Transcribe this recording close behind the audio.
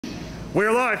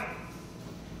We're live.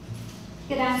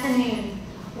 Good afternoon.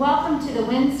 Welcome to the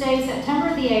Wednesday,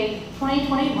 September the 8th,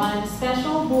 2021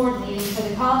 special board meeting for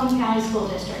the Colleton County School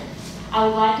District. I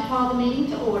would like to call the meeting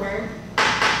to order.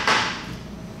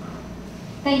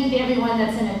 Thank you to everyone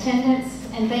that's in attendance,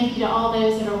 and thank you to all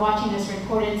those that are watching this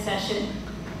recorded session.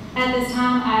 At this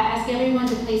time, I ask everyone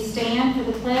to please stand for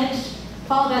the pledge,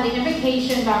 followed by the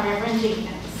invocation by Reverend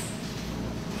Jenkins.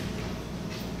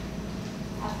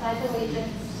 I pledge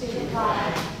allegiance to the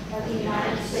flag of the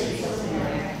United States of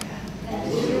America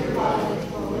and to the republic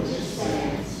for which it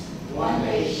stands, one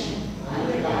nation,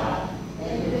 under God,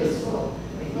 indivisible,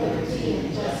 with liberty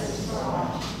and justice for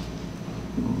all.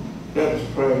 Let us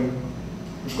pray.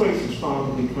 Most gracious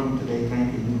Father, we come today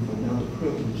thanking you for another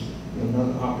privilege and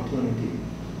another opportunity.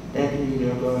 Thanking you,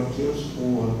 dear God, just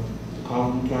for the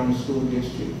Colleton County School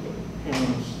District, the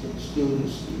parents, the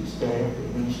students, the staff, the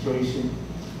administration.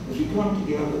 As we come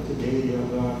together today, dear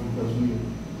God, because we're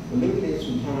living in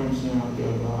some times now,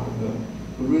 dear God, but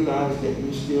we realize that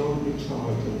you're still in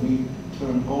charge, and we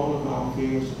turn all of our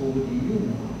affairs over to you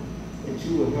now, that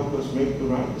you will help us make the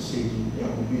right decision that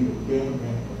will be the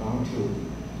betterment of our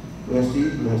children. Bless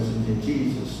these blessings in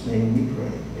Jesus' name we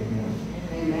pray. Amen.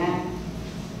 Amen.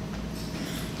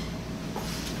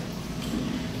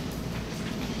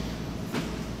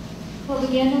 We'll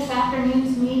begin this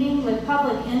afternoon's meeting with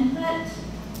public input,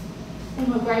 and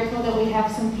we're grateful that we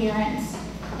have some parents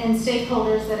and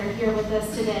stakeholders that are here with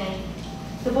us today.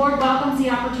 The board welcomes the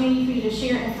opportunity for you to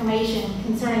share information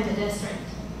concerning the district.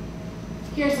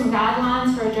 Here are some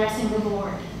guidelines for addressing the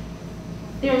board.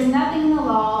 There is nothing in the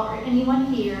law or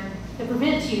anyone here that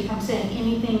prevents you from saying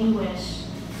anything you wish.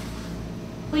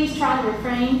 Please try to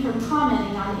refrain from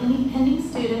commenting on any pending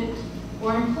student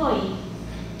or employee,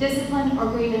 discipline,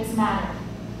 or grievance matter.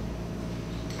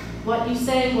 What you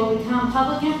say will become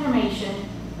public information,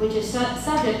 which is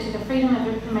subject to the Freedom of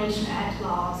Information Act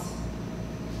laws.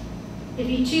 If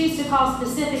you choose to call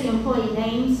specific employee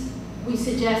names, we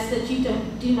suggest that you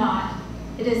do not.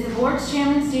 It is the board's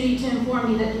chairman's duty to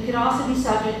inform you that you could also be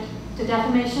subject to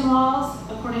defamation laws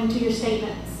according to your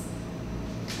statements.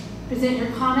 Present your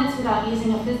comments without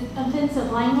using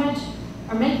offensive language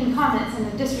or making comments in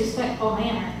a disrespectful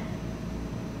manner.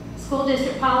 School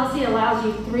district policy allows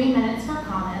you 3 minutes for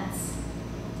comments.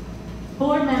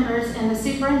 Board members and the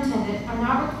superintendent are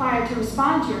not required to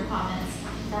respond to your comments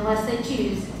unless they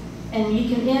choose, and we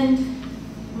can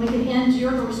end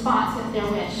your response if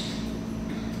they wish.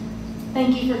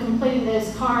 Thank you for completing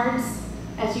those cards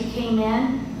as you came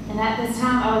in, and at this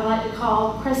time I would like to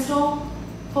call Crystal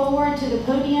forward to the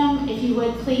podium. If you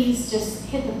would please just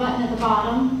hit the button at the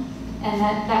bottom, and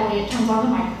that way it turns on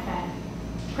the microphone.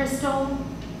 Crystal,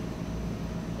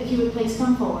 if you would please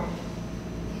come forward.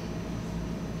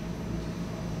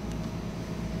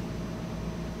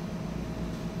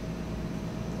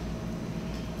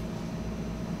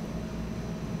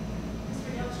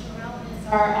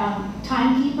 Our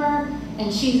timekeeper,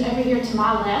 and she's over here to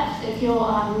my left. If you'll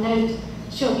note,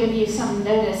 she'll give you some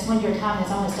notice when your time is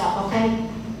almost up, okay?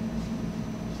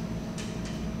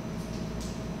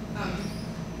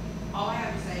 All I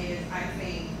have to say is I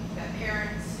think that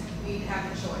parents need to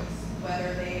have the choice,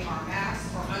 whether they are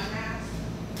masked or unmasked,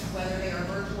 whether they are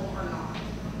virtual or not.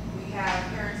 We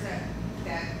have parents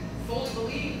that fully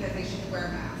believe that they should wear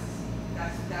masks.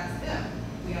 That's them.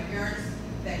 We have parents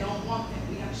that don't want them.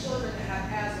 We have children that have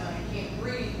asthma and can't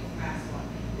breathe with masks on.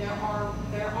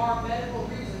 There are medical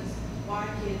reasons why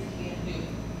kids can't do it.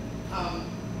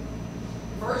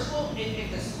 Virtual, if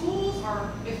the schools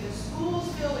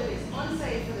feel it is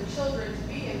unsafe for the children to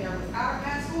be in there without a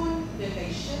mask on, then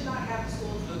they should not have the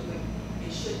schools open.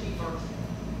 It should be virtual.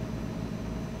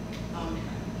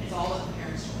 It's all of the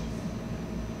parents' choice.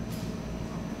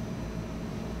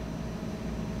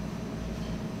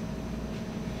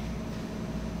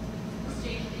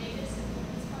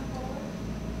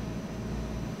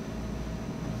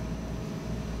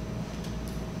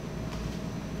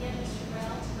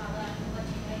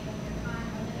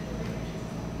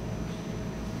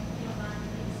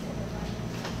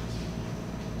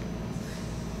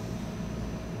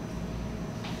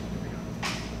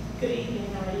 Good evening,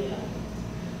 how are you?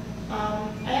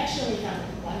 I actually have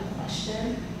one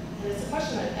question, and it's a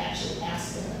question I've actually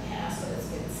asked in the past, but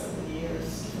it's been several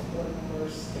years, different board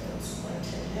members, different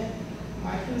superintendent.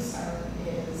 My concern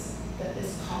is that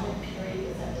this comment period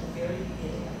is at the very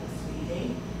beginning of this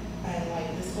meeting, and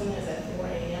like this one is at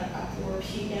 4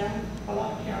 p.m. A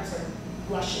lot of parents are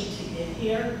rushing to get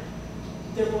here.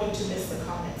 They're going to miss the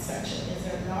comment section. Is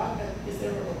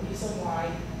there a reason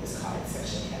why this comment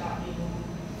section cannot be moved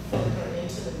further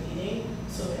into the meeting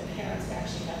so that parents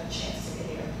actually have a chance to get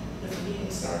here? The meeting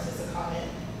starts as a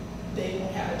comment, they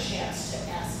won't have a chance to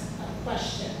ask a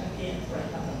question again for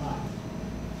another month.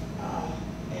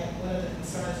 And one of the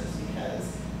concerns is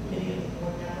because many of the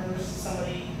board members,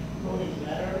 somebody wrote a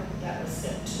letter that was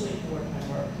sent to a board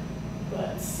member,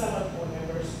 but some of the board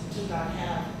members do not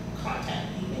have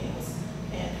contact emails,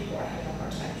 and people are having a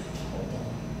hard time getting hold of them.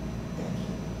 Thank you.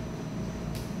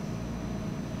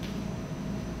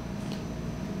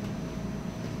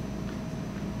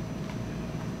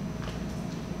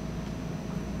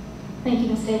 Thank you,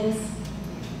 Ms. Davis.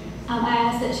 I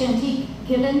ask that Shantique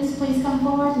Gibbons please come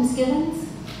forward. Ms. Gibbons?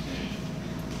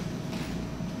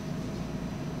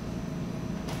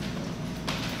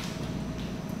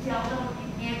 Y'all don't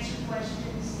answer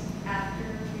questions after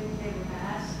they were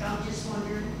asked. I'm just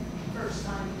wondering, first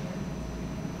time here.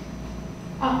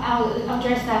 I'll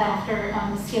address that after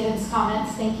Ms. Gibbons'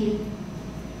 comments. Thank you.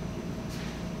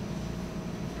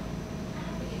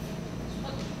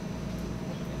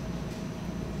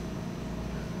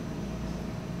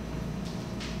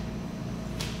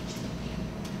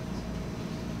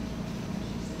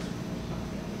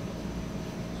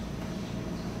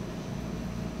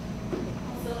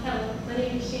 Hello, my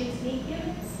name is Shantique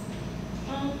Gibbons. I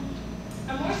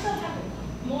more so have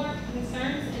more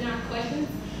concerns and not questions.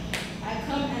 I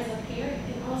come as a parent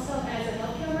and also as a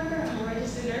healthcare worker. I'm a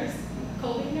registered nurse, a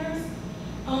COVID nurse.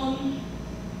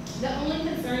 The only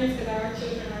concern is that our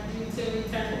children are due to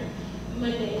return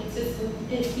Monday to school.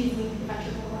 Excuse me if I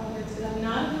triple wrong words, because I'm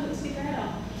not a public speaker at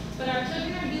all. But our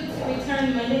children are due to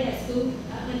return Monday at school.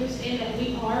 I understand that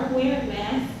we are wearing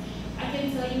masks. I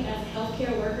can tell you as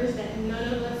healthcare workers that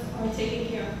none of us are taking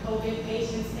care of COVID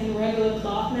patients in regular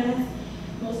cloth masks.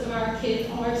 Most of our kids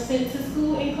are sent to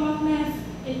school in cloth masks,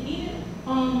 and even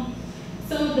some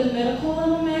of the medical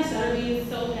level masks that are being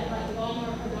sold at like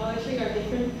Walmart or Dollar Tree are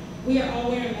different. We are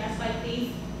all wearing masks like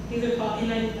these. These are called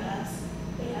N95s.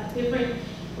 They have different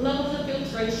levels of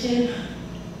filtration.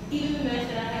 Even the mask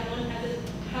that I have on has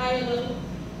a higher level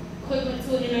equivalent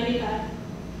to an N95.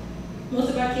 Most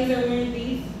of our kids are wearing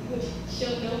these, which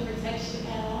show no protection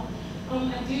at all.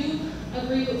 I do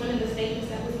agree with one of the statements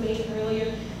that was made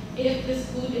earlier. If the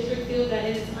school district feels that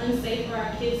it is unsafe for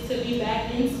our kids to be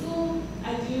back in school,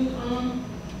 I do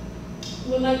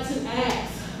would like to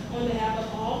ask on behalf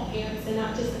of all parents, and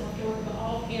not just the healthcare worker, but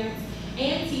all parents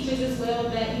and teachers as well,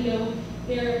 that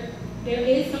there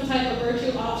is some type of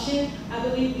virtual option. I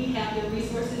believe we have the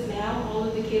resources now. All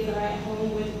of the kids are at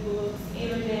home with books,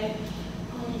 internet.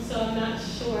 So I'm not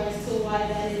sure as to why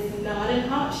that is not an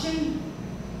option.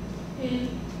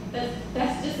 And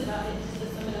that's just about it, just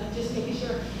to sum it up. Just making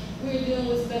sure we're doing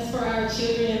what's best for our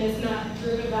children and it's not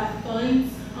driven by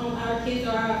funds. Our kids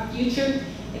are our future.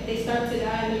 If they start to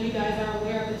die, I know you guys are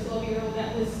aware of the 12-year-old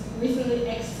that was recently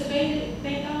extubated,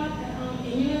 thank God,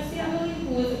 in USC, I believe,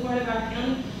 who was a part of our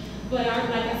county. But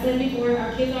like I said before,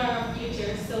 our kids are our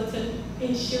future. So to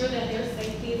ensure that their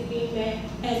safety is being met,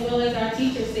 as well as our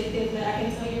teachers' safety is met, I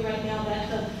can tell you right now that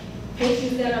the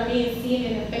patients that are being seen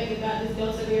and affected by this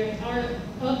Delta variant are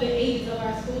of the ages of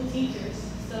our school teachers.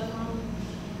 So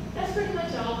that's pretty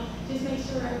much all. Just make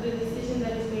sure the decision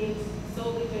that is made is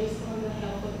solely based on the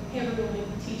health of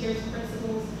everyone, teachers,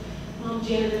 principals,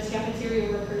 janitors,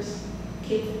 cafeteria workers,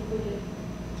 kids included.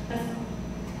 That's all.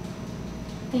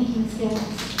 Thank you, Ms.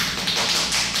 Gibbons.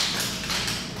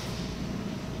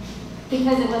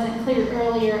 Because it wasn't clear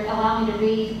earlier, allow me to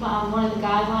read one of the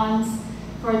guidelines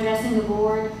for addressing the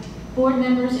board. Board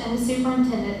members and the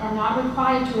superintendent are not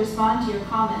required to respond to your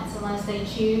comments unless they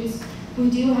choose. We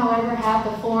do, however, have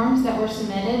the forms that were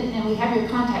submitted, and we have your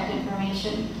contact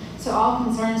information. So all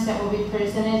concerns that will be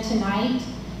presented tonight,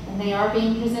 and they are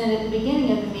being presented at the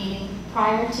beginning of the meeting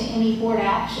prior to any board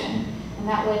action. And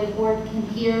that way the board can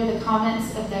hear the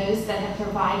comments of those that have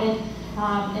provided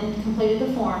and completed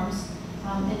the forms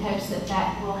in hopes that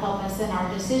that will help us in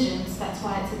our decisions. That's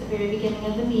why it's at the very beginning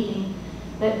of the meeting.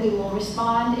 But we will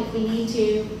respond if we need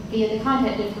to via the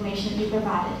contact information that you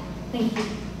provided. Thank you.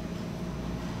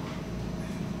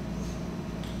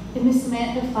 If Ms.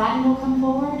 Samantha Flatten will come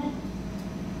forward.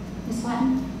 Ms.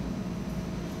 Flatten?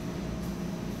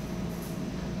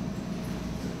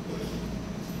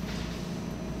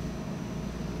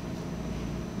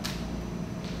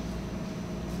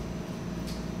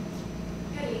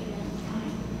 Good evening.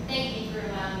 Thank you for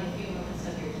allowing me a few moments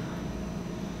of your time.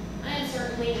 I am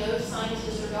certainly no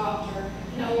scientist or doctor,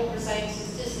 and I won't recite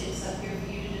statistics up here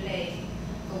for you today.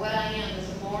 But what I am is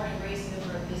a born and raised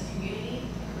member of this community,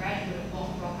 a graduate of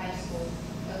Baltimore High School,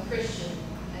 a Christian,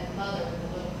 and a mother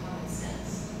with a little common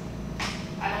sense.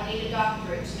 I don't need a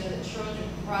doctorate to know that children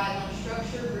thrive on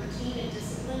structure, routine, and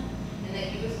discipline, and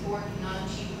that you as a board cannot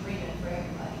achieve agreement for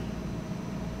everybody.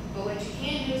 But what you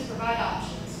can do is provide provide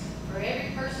options for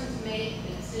every person to make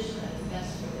the decision that is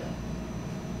best for them.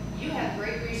 You have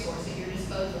great resource at your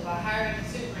disposal by hiring a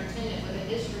superintendent with a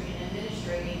history in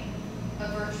administrating a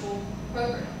virtual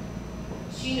program.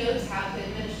 She knows how to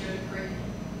administer the curriculum.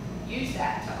 Use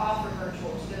that to offer virtual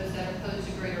to those that are posed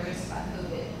to greater risk by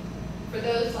COVID. For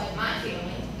those like my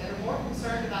family that are more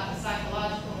concerned about the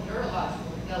psychological and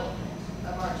neurological development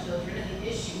of our children and the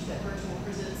issues that virtual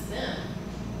presents them,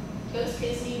 those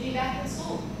kids need to be back in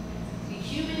school. The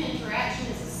human interaction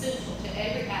is essential to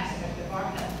every aspect of our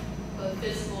health, both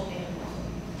physical and mental.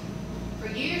 For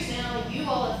years now, you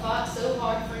all have fought so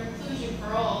hard for inclusion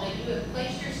for all that you have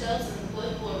placed yourselves in the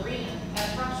political arena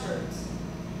at crossroads.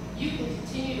 You can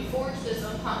continue to forge this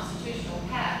unconstitutional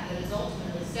path that is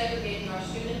ultimately segregating our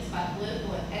students by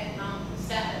political and economic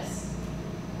status.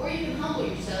 Or you can humble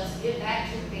yourselves to get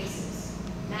back to the basics: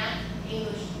 math,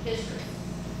 English, history.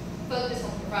 Focus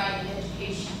on providing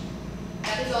education.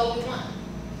 That is all we want.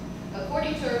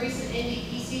 According to a recent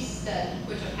NDPC study,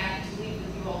 which I'm happy to leave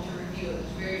with you all to review, it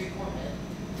was very informative,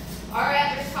 our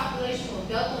at-risk population will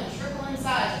double and triple in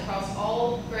size across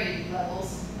all grade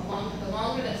levels the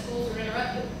longer that schools are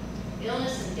interrupted.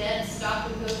 Illness and death, stop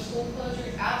and go school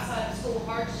closures, outside of school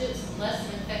hardships, and less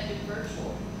than effective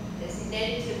virtual is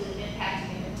negatively impacting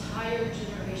an entire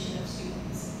generation of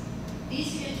students.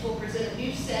 These kids will present a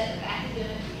new set of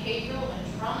academic, behavioral,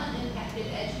 and trauma-impacted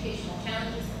educational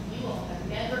challenges that you all have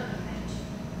never imagined.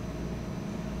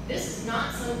 This is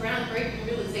not some groundbreaking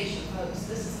realization, folks.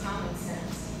 This is common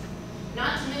sense.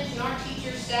 Not to mention our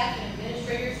teachers, staff, and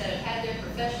administrators that have had their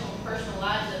professional and personal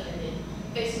lives upended,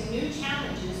 facing new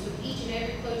challenges with each and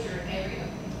every closure and every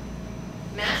opening.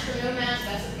 Mask or no mask,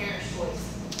 that's a parent's choice.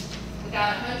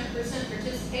 Without 100%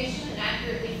 participation and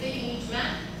accurately fitting each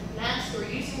mask or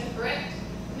using the correct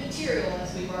material,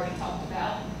 as we've already talked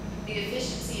about, the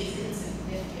efficiency is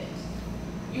insignificant.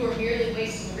 You are merely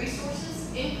wasting resources,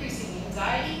 increasing the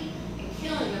anxiety, and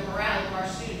killing the morale of our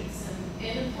students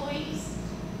and employees.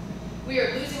 We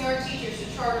are losing our teachers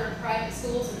to charter and private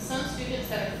schools and some students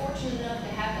that are fortunate enough to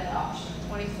have that option.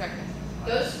 20 seconds.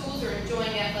 Those schools are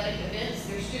enjoying athletic events,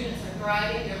 their students are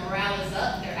thriving, their morale is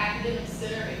up, their academic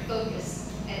center is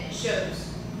focused, and it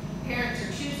shows. Parents are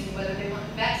choosing whether they want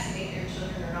to vaccinate their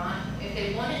children or not. If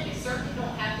they want it, they certainly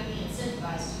don't have to be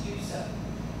incentivized to do so.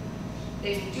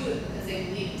 They will do it because they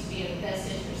believe it to be in the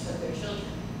best interest of their children.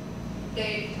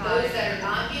 Those that are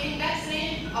not getting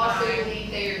vaccinated also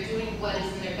believe they are doing what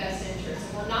is in their best interest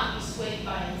and will not be swayed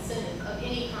by incentive of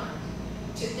any kind.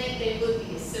 To think they would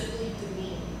be is simply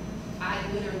demeaning. I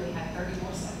literally have 30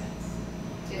 more seconds.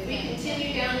 If we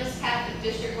continue down this path of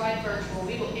district-wide virtual,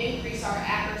 we will increase our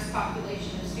at-risk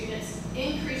population of students,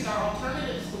 increase our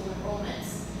alternative school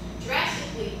enrollments,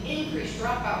 drastically increase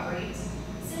dropout rates,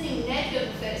 sending negative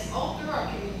effects all through our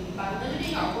community by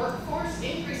limiting our workforce,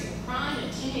 increasing crime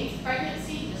and teenage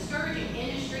pregnancy, discouraging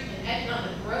industry and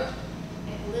economic growth,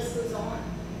 and the list goes on.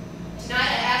 Tonight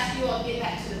I ask you all to get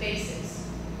back to the basics.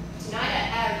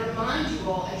 Tonight I remind you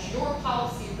all, as your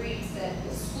policy reads, that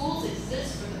the schools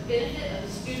exist for the benefit of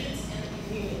the students and the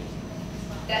community.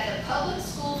 That the public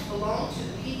schools belong to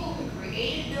the people who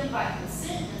created them by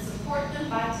consent and support them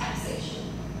by taxation.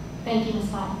 Thank you, Ms.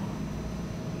 Hall.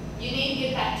 You need to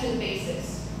get back to the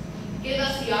basics. Give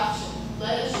us the option.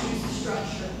 Let us choose the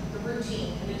structure, the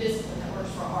routine, and the discipline that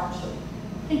works for our children.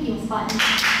 Thank you, Ms. Button.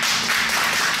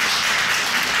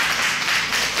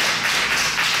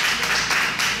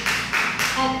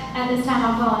 At this time,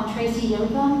 I'll call on Tracy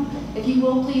Yoakum. If you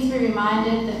will, please be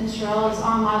reminded that Ms. Sherrill is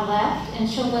on my left, and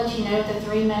she'll let you know the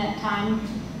 3-minute time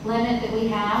limit that we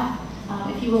have.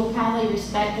 If you will kindly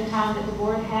respect the time that the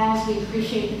board has, we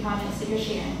appreciate the comments that you're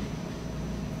sharing.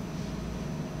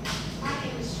 My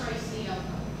name is Tracy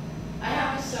Yoakum. I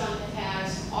have a son that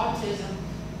has autism.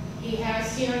 He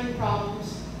has hearing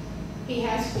problems. He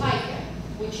has pica,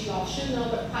 which you all should know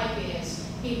what pica is.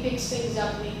 He picks things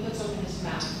up and he puts them in his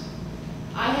mouth.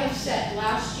 I have sat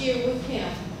last year with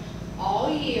him all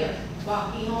year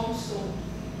while he homeschooled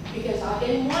because I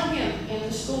didn't want him in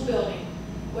the school building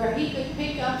where he could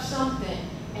pick up something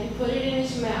and put it in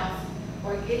his mouth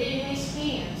or get it in his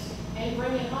hands and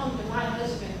bring it home to my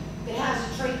husband that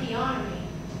has a tracheotomy,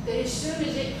 that as soon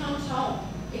as it comes home,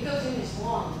 it goes in his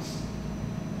lungs.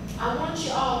 I want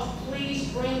you all to please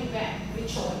bring back the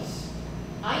choice.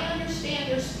 I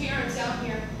understand there's parents out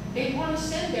here, they want to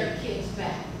send their kids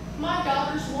back. My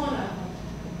daughter's one of them.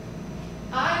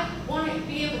 I want to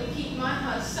be able to keep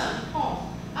my son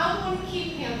home. I want to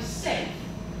keep him safe.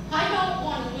 I don't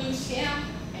want to lose him,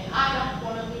 and I don't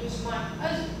want to lose my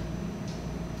husband.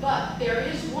 But there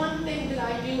is one thing that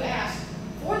I do ask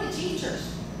for the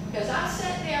teachers, because I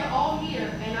sat there all year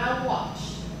and I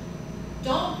watched.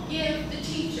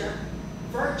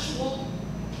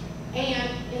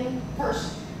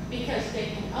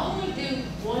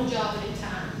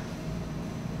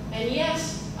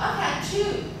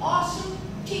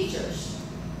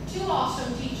 two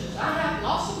awesome teachers. I have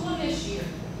lost one this year.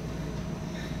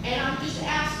 And I'm just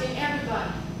asking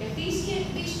everybody, if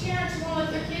these parents want to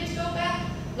let their kids go back,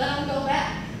 let them go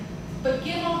back. But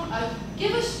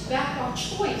give us back our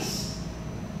choice.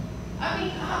 I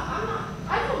mean,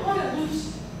 I don't want to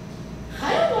lose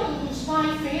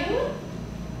my family.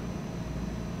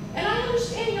 And I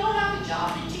understand y'all have a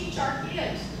job to teach our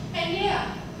kids. And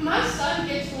yeah, my son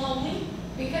gets lonely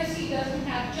because he doesn't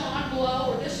have John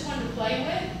Blow or this one to play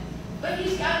with. But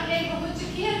he's got neighborhoods of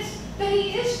kids that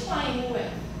he is playing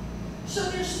with.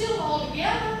 So they're still all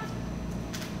together.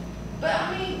 But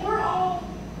I mean, we're all,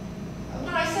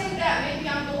 when I say that, maybe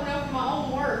I'm going over my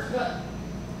own words, but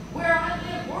where I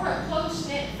live, we're a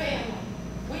close-knit family.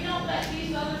 We don't let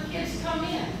these other kids come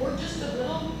in. We're just a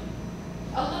little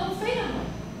family.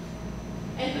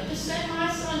 But to send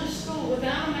my son to school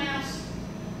without a mask,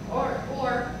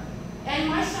 and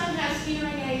my son has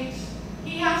hearing aids,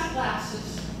 he has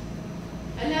glasses,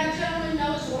 and that gentleman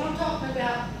knows what I'm talking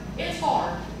about. It's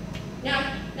hard.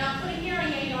 Now put a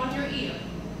hearing aid on your ear.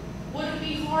 Would it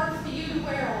be hard for you to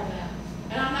wear all that?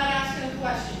 And I'm not asking a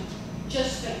question.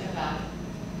 Just think about it.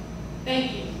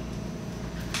 Thank you.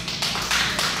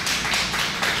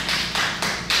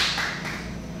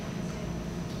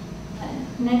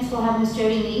 Next, we'll have Ms.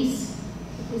 Jody Neese.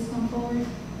 So please come forward.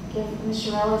 Ms.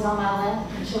 Sherelle is on my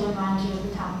left, and she'll remind you of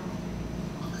the time.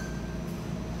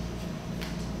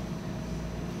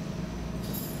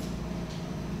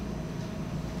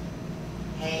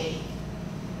 Hey,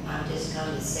 I'm just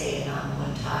coming to say that I'm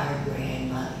one tired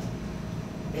grandmother.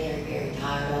 Very, very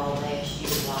tired all last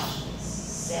year watching a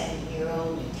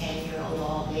 7-year-old and 10-year-old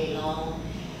all day long.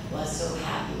 Was so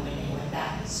happy when they went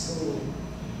back to school.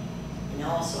 And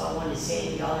also I wanted to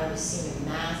say, have y'all ever seen a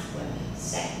mask when a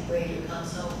second grader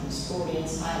comes home from school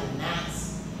inside a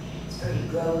mask? It's pretty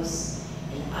gross.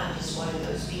 And I'm just one of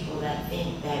those people that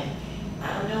think that,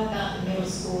 I don't know about the middle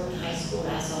school and high school,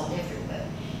 that's all different, but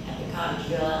at the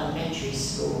Cottageville Elementary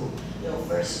School, little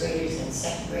first graders and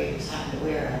second graders having to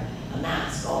wear a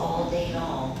mask all day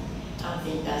long. I don't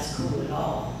think that's cool at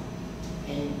all.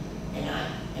 And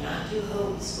I do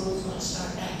hope school's going to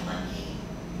start back Monday.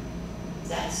 Is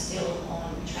that still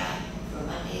on track for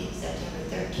Monday, September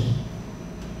 13th?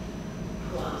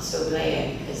 Well, I'm so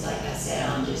glad because, like I said,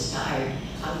 I'm just tired.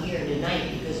 I'm here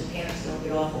tonight because parents don't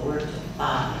get off of work till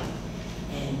 5,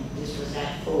 and this was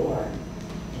at 4.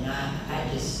 And I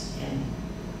just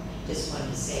wanted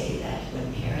to say that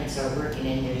when parents are working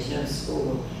and there's no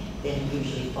school, then it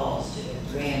usually falls to the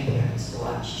grandparents to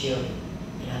watch children.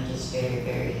 And I'm just very,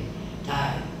 very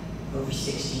tired, over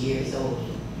 60 years old.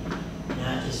 And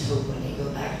I just hope when they go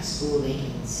back to school, they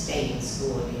can stay in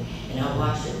school. And I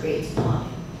watch their grades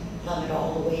plummet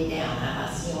all the way down.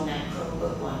 I see on that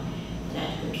Chromebook one, and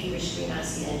that computer screen, I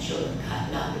see that children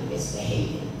cutting up and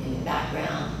misbehaving in the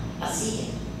background. I see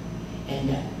it. And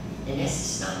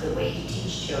this is not the way to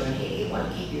teach children. If you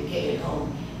want to keep your kid at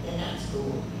home, then that's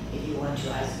cool. If you want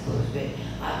to, I suppose. But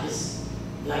I just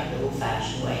like the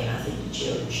old-fashioned way, and I think the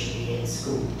children should be in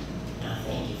school. And I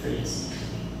thank you for listening to me.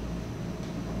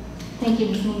 Thank you,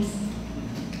 Ms. Neese.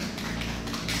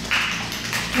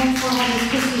 Next, we'll have Ms.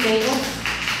 Christy Davis.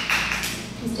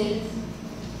 Ms. Davis.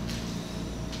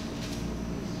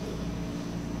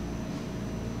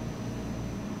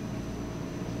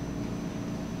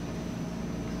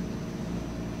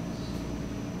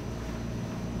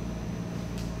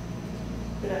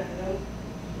 Good afternoon.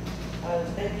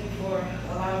 Thank you for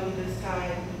allowing me this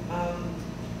time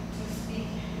to speak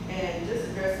and just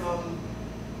address some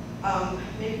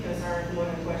maybe concerns more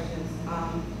than questions.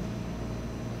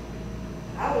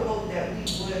 I would hope that we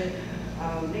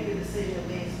would make a decision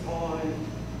based on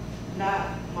not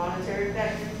monetary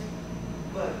factors,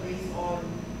 but based on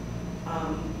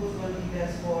what's going to be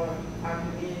best for our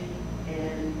community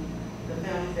and the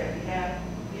families that we have.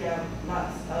 We have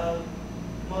lots of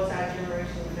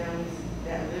multi-generational families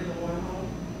that live in one home.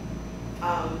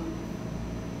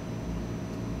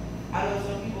 I know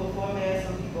some people are for masks,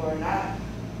 some people are not.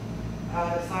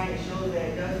 The science shows that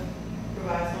it does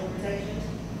provide some protection,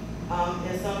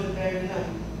 and some is better than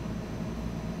none.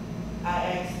 I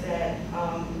asked that,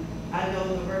 I know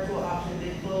the virtual option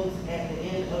did close at the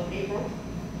end of April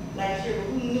last year, but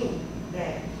who knew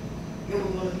that it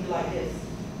was going to be like this?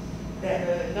 That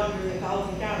the numbers in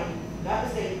Colleton County, not the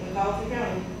state, but Colleton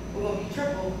County, were going to be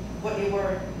triple what they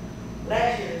were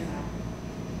last year this time.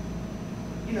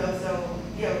 You know, so,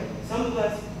 yeah, some of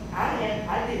us,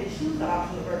 I didn't choose the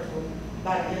option of virtual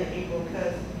by the end of April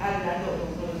because I did not know it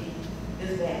was going to be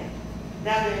this bad.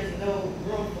 Now there's no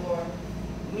room for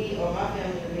me or my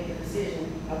family to make a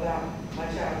decision about my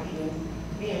child even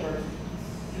being virtual,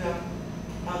 you know?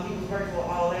 He was virtual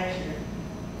all last year.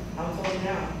 I'm told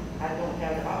now, I don't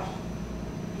have the option.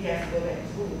 He has to go back to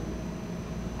school.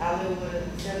 I live with a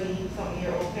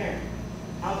 70-something-year-old parent.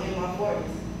 I'm in my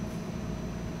 40s.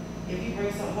 If he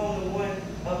brings something home to one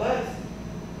of us,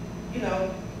 you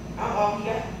know, I'm all he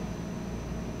got.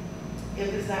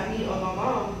 If it's not me or my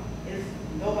mom, it's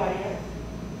nobody else.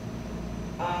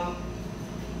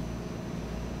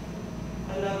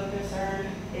 Another concern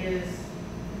is,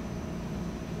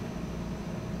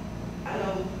 I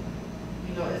know,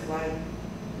 you know, it's like,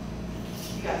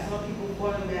 you got some people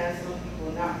for the mask, some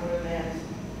people not for the mask.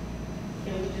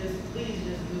 Can we just, please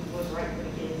just do what's right for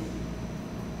the kids?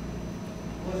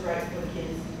 What's right for the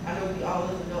kids? I know we all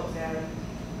as adults have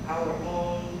our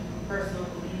own personal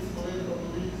beliefs, political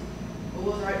beliefs, but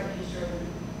what's right for these children?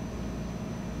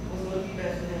 What's going to be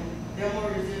best for them? They're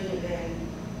more resilient than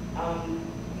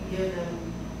we give them,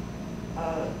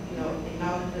 you know,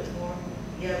 acknowledgement for.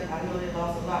 Yeah, I know they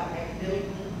lost a lot academically,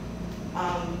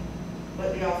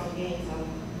 but they also gained some.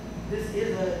 This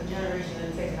is a generation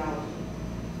of technology,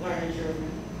 learning children.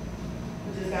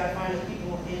 We just got to find the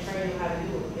people and train them how to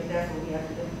do it, if that's what we have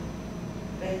to do.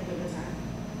 Thank you for the time.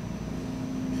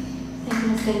 Thank you,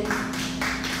 Ms. Davis.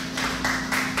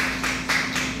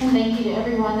 And thank you to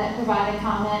everyone that provided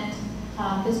comment.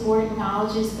 This board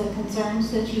acknowledges the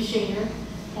concerns that you share,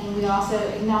 and we also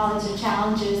acknowledge the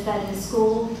challenges that is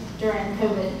school during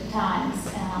COVID times.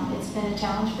 It's been a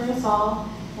challenge for us all,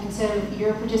 and so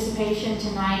your participation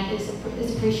tonight is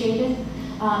appreciated,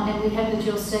 and we hope that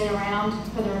you'll stay around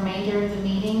for the remainder of the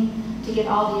meeting to get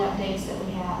all the updates that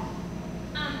we have.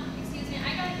 Excuse me,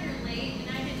 I got here late and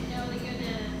I didn't know that you're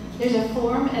the... There's a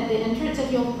form at the entrance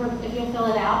if you'll fill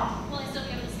it out. Will I still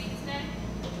be able to speak today?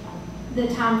 The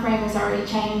time frame has already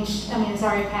changed. I mean, it's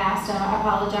already passed. I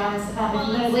apologize. If you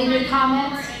want to leave your it's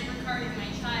comments, important regarding my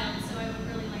child, so I would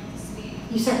really like to speak.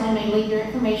 you certainly may leave your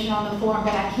information on the form,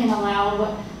 but I can't allow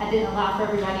what I didn't allow for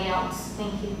everybody else.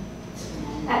 Thank you.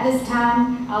 At this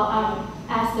time, I'll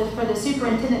ask for the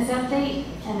superintendent's update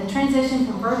and the transition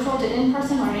from virtual to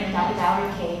in-person learning by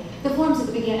Valerie Kay. The form's at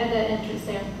the beginning, at the entrance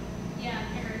there. Yeah,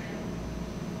 I heard you.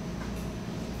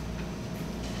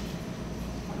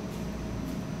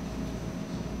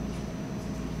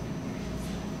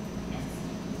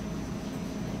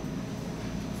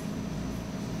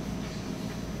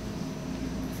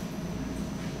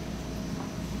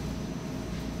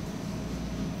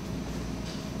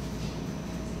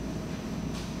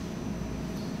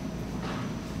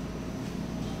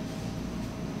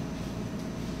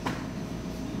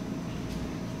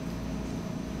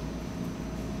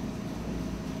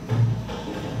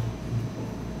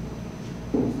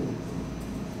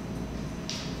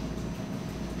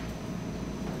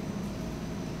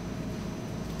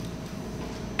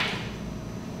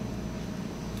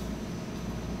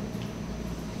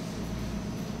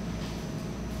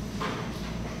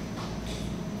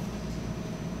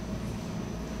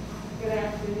 Good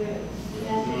afternoon. Good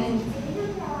afternoon.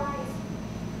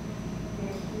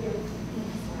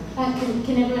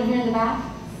 Can everyone hear in the back?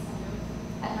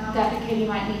 Dr. Katie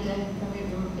might need to remove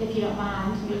your, if you don't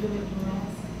mind, remove your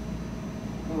mask.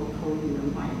 Oh, holding the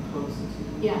mic closer to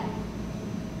you. Yeah.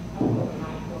 I'll put the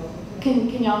mic closer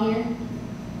to Can y'all hear?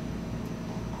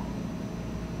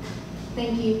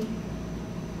 Thank you.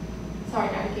 Sorry,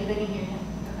 Dr. Katie, they can hear you.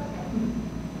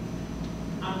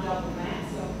 I'm double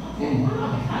mask, so okay.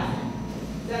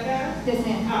 Is that better? Yes,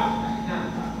 ma'am. Oh, no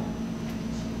problem.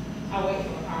 I'll wait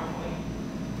for the PowerPoint.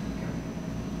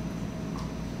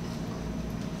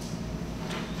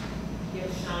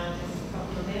 Give Sean just a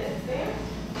couple of minutes there.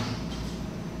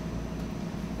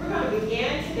 We're going to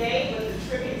begin today with a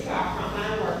tribute to our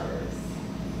frontline workers.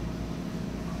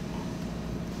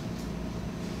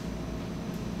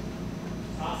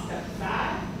 So I'll step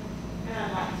aside, and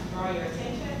I'd like to draw your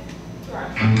attention to our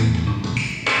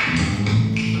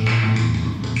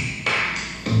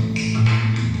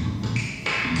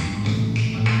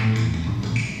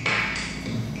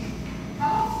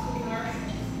Hello, school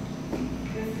nurses.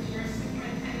 This is your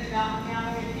superintendent, Dr.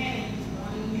 Valerie Kay,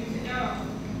 wanting you to know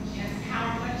just how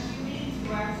much you mean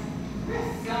to us. We're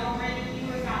celebrating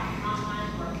you as our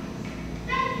frontline workers.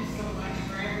 Thank you so much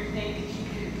for everything that you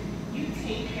do. You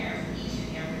take care of each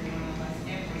and every one of us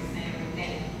every single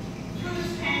day. Through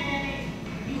this pandemic,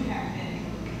 you have been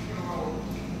heroic.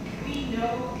 We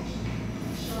know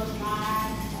your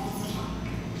lives on the line.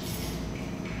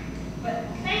 But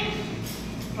thank you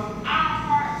from our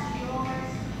heart to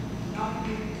yours. We love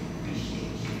you,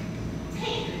 appreciate you.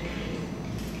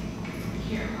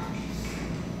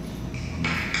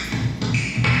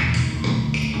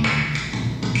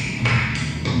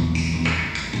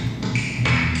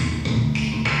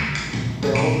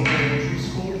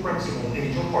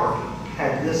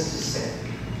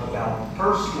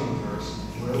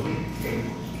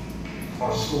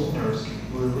 Our school nurse,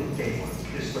 Lily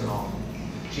Caitlin, is phenomenal.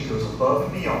 She goes above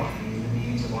and beyond to meet the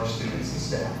needs of our students and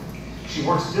staff. She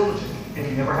works diligently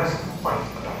and never has a complaint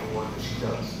about the work that she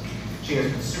does. She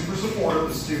has been super supportive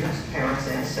of students, parents,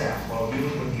 and staff while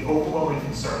dealing with the overwhelming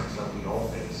concerns that we all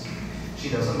face. She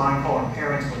doesn't mind calling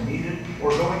parents when needed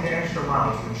or going the extra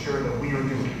mile to ensure that we are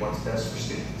doing what's best for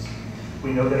students.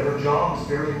 We know that her job is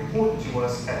very important to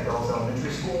us at Bells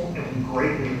Elementary School, and we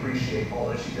greatly appreciate all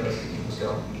that she does to keep us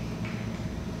going.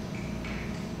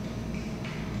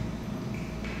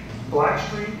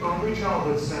 Blackstreet Early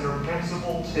Childhood Center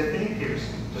Principal Tiffany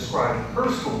Pearson described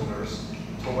her school nurse,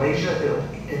 Talasia Hill,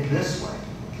 in this way.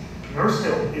 Nurse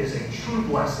Hill is a true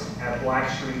blessing at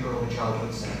Blackstreet Early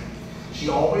Childhood Center. She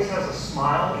always has a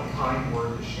smile and kind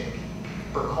word to share.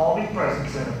 Her calming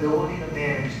presence and ability to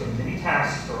manage the many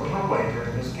tasks thrown her way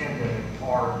during this pandemic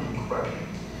are incredible.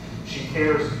 She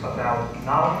cares about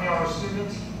not only our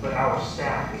students, but our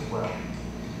staff as well.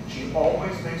 She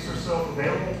always makes herself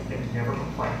available and never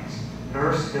complains.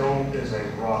 Nurse Hill is a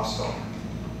rock star.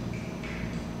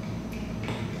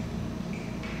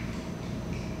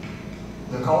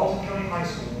 The Colleton County High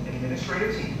School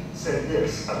administrative team said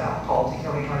this about Colleton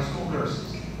County High School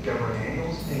nurses, Deborah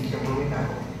Daniels and Kimberly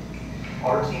McElwain.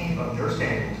 Our team of Nurse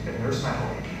Daniels and Nurse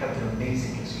McElwain have been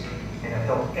amazing this year and have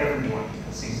helped everyone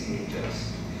at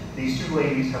CCHS. These two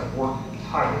ladies have worked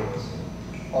tirelessly,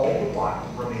 all the while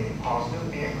remaining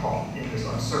positive and calm in this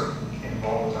uncertain and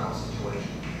volatile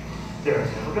situation. There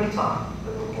has never been a time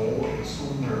that the role of the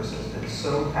school nurse has been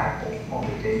so impactful on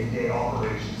the day-to-day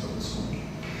operations of the school.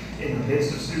 In the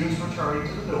midst of students returning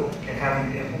to the building and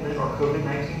having to implement our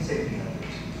COVID-19 safety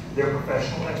measures, their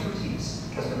professional expertise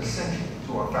has been essential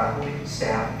to our faculty,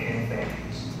 staff, and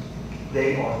families.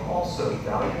 They are also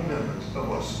valuable members of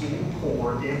our school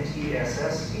core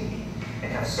MTSS team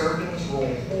and have served in this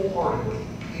role wholeheartedly,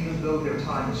 even though their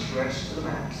time is stretched to the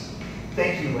max.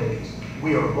 Thank you, ladies.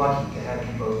 We are lucky to have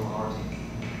you both on our team.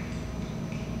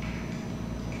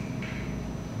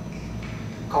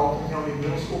 Colleton County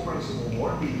Middle School Principal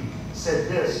Lauren Beatty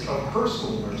said this of her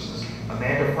school nurses,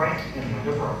 Amanda Frank and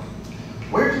Linda Brown.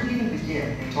 Where to even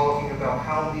begin in talking about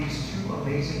how these two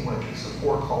amazing women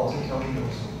support Colleton County Middle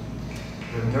School?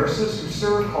 The nurses who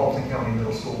serve Colleton County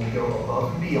Middle School will go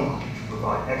above and beyond to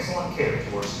provide excellent care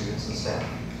to our students and staff.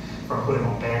 From putting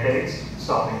on Band-Aids,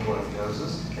 stopping bloody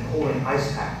noses, and holding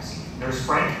ice packs, Nurse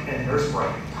Frank and Nurse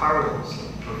Bright tirelessly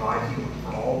provide healing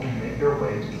for all who make their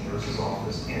way to the nurse's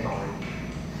office and on it.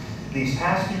 These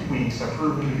past few weeks have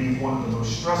proven to be one of the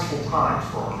most stressful times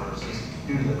for our nurses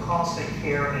due to the constant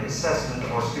care and assessment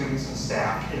of our students and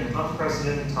staff in an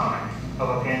unprecedented time of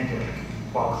a pandemic,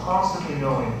 while constantly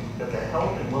knowing that the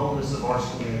health and wellness of our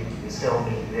school is held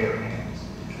in their hands.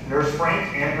 Nurse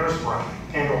Frank and Nurse Bright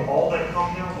handle all that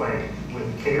come their way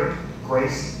with care,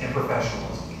 grace, and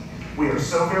professionalism. We are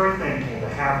so very thankful to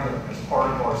have them as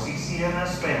part of our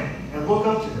CCMS family and look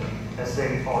up to them as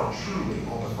they are truly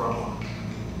on the front lines.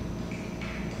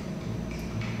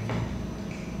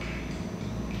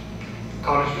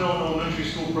 Cottageville Elementary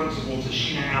School Principal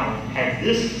Tashina Allen had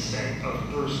this to say of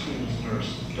her school's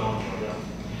nurse, Dawn Waddell.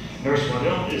 Nurse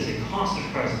Waddell is a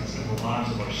constant presence in the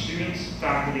lives of our students,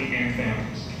 faculty, and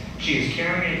families. She is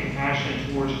caring and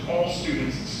compassionate towards all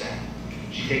students and staff.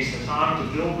 She takes the time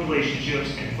to build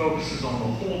relationships and focuses on the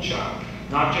whole child,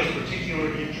 not just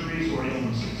particular injuries or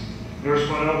illnesses. Nurse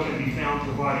Waddell can be found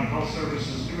providing health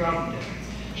services throughout the day.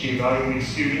 She evaluates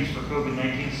students for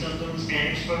COVID-19 symptoms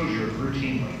and exposure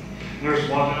routinely. Nurse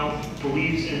Waddell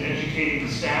believes in educating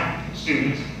the staff,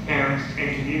 students, parents,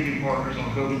 and community partners on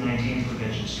COVID-19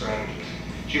 prevention strategies.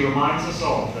 She reminds us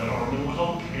all that our mental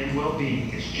health and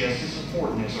well-being is just as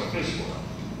important as our physical health.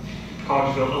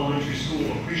 Cottageville Elementary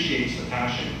School appreciates the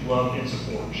passion, love, and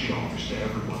support she offers to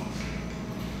everyone.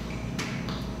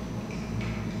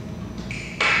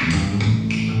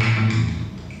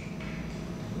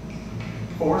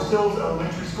 Forest Hills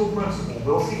Elementary School Principal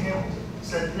Wilcie Hamilton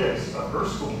said this of her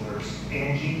school nurse,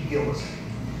 Angie Gillison.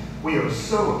 We are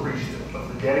so appreciative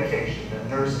of the dedication that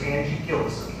Nurse Angie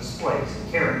Gillison displays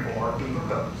in caring for our Cougar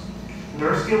Cubs.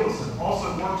 Nurse Gillison also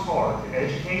works hard to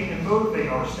educate and motivate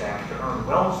our staff to earn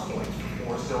wellness points for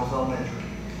Forest Hills Elementary.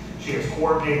 She has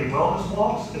coordinated wellness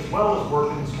walks as well as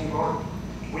worked in the school garden.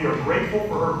 We are grateful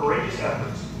for her courageous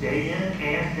efforts day in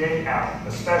and day out,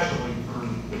 especially through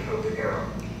the COVID era.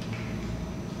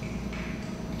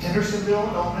 Hendersonville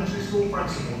Elementary School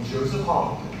Principal Joseph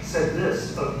Hollington said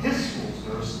this of his school's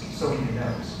nurse, Sonia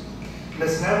Nettles.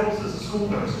 Miss Nettles is a school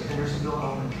nurse at Hendersonville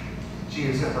Elementary. She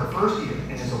is in her first year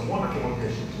and is a wonderful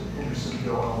addition to the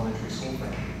Hendersonville Elementary School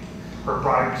family. Her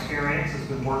prior experience has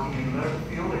been working in the medical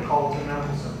field at Colleton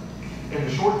Medical Center. In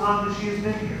the short time that she has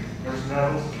been here, Nurse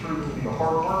Nettles is proven to be a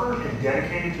hard worker and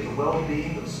dedicated to the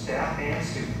well-being of staff and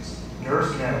students.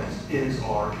 Nurse Nettles is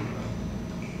our hero.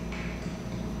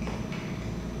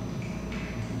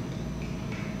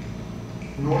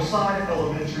 Northside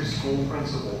Elementary School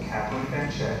Principal Catherine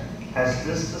Fanchette has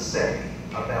this to say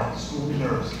about school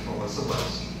nurse Melissa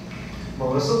West.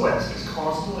 Melissa West is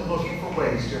constantly looking for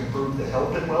ways to improve the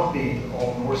health and well-being of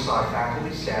all Northside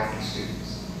faculty, staff, and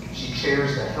students. She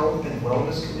chairs the Health and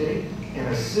Wellness Committee and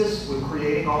assists with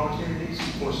creating opportunities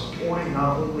for supporting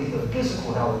not only the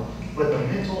physical health, but the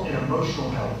mental and emotional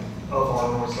health of our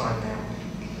Northside family.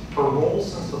 Her role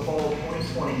since the fall of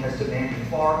 2020 has demanded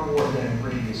far more than in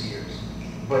previous years,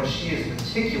 but she is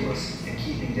meticulous in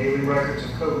keeping daily records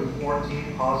of COVID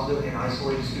quarantine, positive, and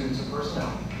isolated students and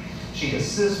personnel. She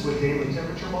assists with daily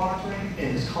temperature monitoring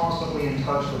and is constantly in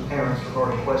touch with parents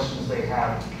regarding questions they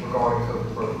have regarding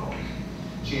COVID protocols.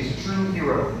 She is a true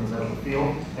hero in the medical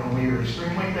field, and we are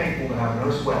extremely thankful to have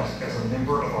Nurse West as a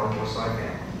member of our Northside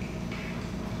family.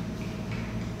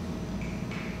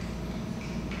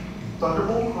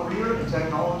 Thunderbolt Career and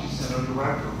Technology Center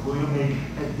Director William May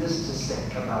had this to say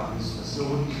about his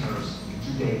facilities nurse,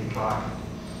 Judean Pryor.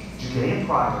 Judean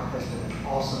Pryor has been an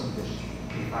awesome addition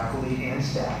to the faculty and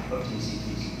staff of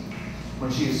TCTC.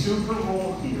 When she assumed her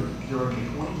role here during the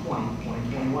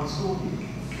 2020-2021 school year,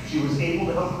 she was able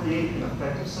to help create an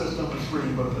effective system of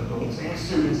screening both adults and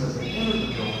students as they entered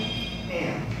the building,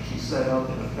 and she set up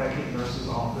an effective nurse's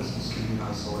office and student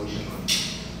isolation room.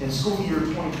 In school year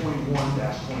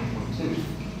 2021-2022,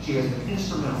 she has been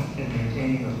instrumental in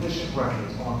maintaining efficient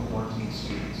records on quarantine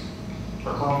students.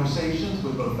 Her conversations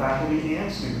with both faculty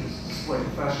and students display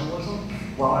professionalism,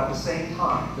 while at the same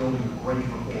time building a great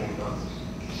rapport with others.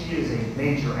 She is a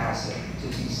major asset to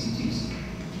TCTC.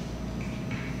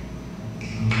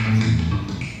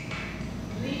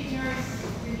 Lead nurse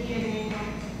Vivian Ingram,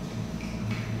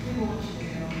 we want you to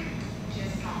know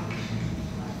just how much you mean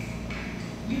to us.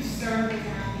 You serve as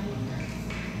our lead nurse,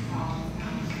 all the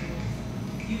time.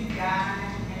 You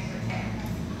guide and protect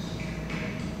us.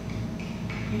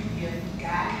 You give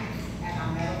guidance as our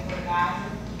medical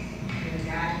advisor. You give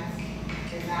guidance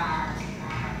as our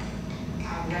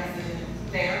resident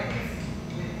therapist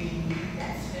with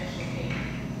that special care.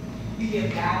 You give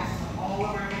guidance to all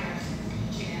of our nurses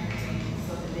each and every day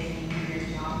so that they can do their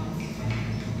job as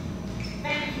effectively.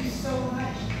 Thank you so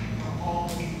much for all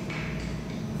these things.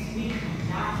 We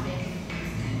cannot make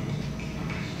these things.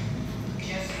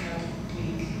 Just know we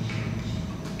appreciate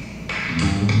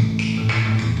you.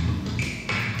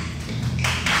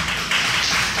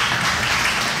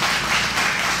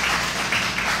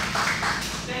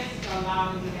 Thanks for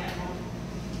allowing me that moment.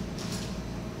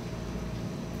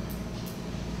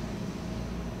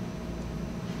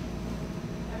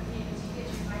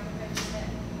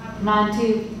 Mine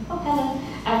too. Oh, hello.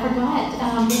 I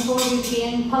forgot, before we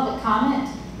begin public comment,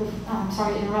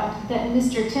 sorry to interrupt, that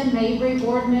Mr. Tim Mabry,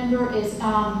 board member, is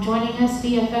joining us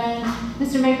via phone.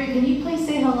 Mr. Mabry, can you please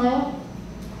say hello?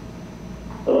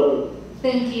 Hello.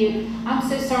 Thank you. I'm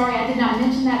so sorry I did not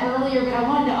mention that earlier, but I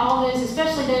wanted all those,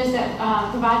 especially those that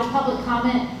provided public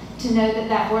comment, to know that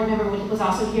that board member was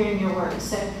also hearing your words.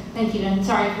 So thank you, and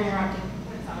sorry for interrupting.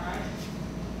 That's all right.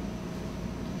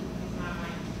 It's not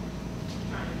like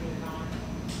trying to get it on.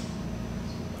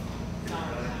 It's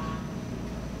already on.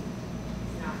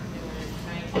 It's not doing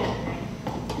anything today.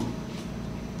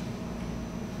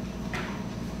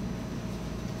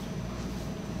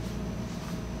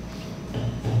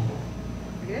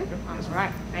 Good? All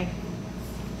right, thank you.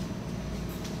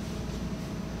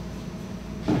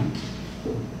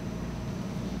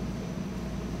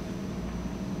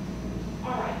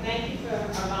 All right, thank you for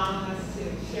allowing us to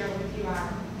share with you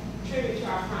our tribute to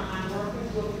our frontline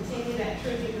workers. We'll continue that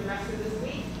tribute the rest of this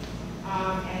week,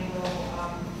 and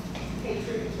we'll pay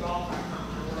tribute to all of our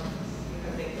frontline workers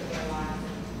because they put their lives in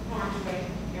harm's way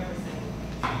every single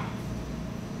day.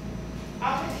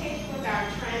 I'll continue with our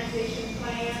transition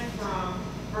plan from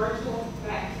virtual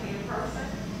back to in-person.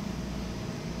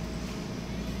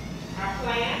 Our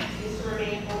plan is to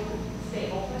remain open,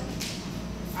 stay open.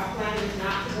 Our plan is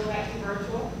not to go back to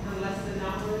virtual unless the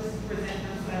numbers present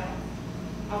themselves.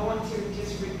 I want to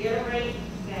just reiterate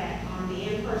that the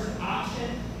in-person option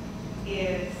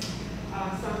is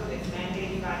something that's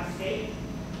mandated by the state.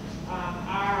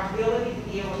 Our ability to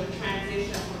be able to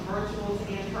transition from virtual to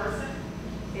in-person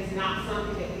is not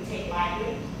something that we take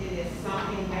lightly. It is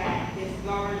something that is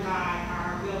governed by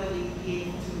our ability to be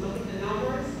able to look at the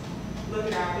numbers, look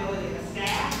at our ability as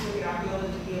staff, look at our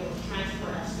ability to be able to transfer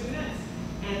our students,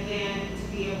 and then to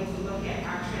be able to look at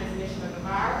our transmission of the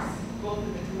virus, both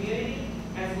in the community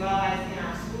as well as in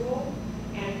our school,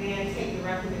 and then take the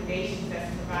recommendations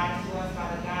that's provided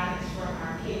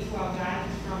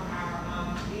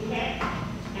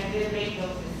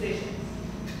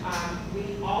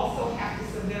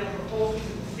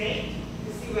state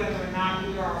to see whether or not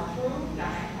we are approved. I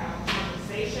have to have a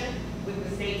conversation with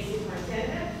the state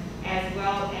superintendent as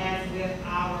well as with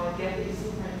our deputy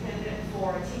superintendent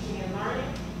for teaching and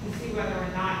learning to see whether or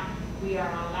not we are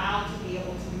allowed to be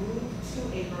able to move to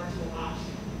a virtual option.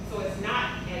 So it's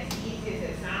not as easy as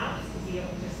it sounds to be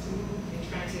able just to move and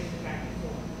transition back and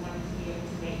forth. We wanted to be able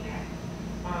to make that,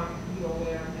 you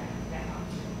aware of that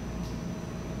option.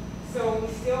 So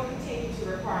we still continue to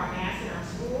require masks in our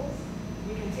schools.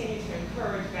 We continue to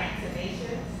encourage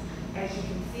vaccinations. As you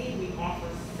can see, we offer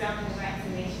several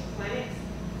vaccination clinics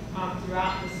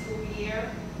throughout the school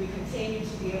year. We continue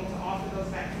to be able to offer those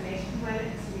vaccination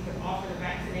clinics. We can offer the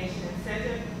vaccination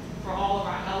incentive for all of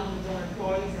our eligible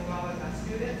employees as well as our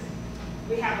students.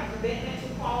 We have a commitment to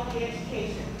quality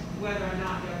education, whether or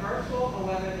not they're virtual or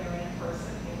whether they're in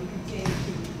person, and we continue to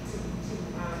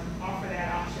offer that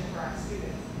option for our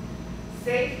students.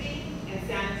 Safety and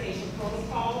sanitation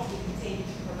protocols, we continue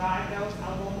to provide those.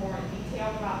 I'll go more in detail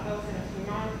about those in a few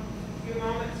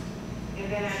moments.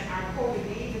 And then our COVID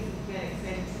leave has been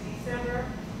extended to December.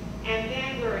 And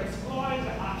then we're exploring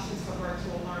the options for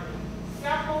virtual learning.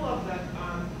 Several of the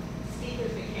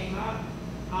speakers that came up,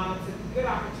 it's a good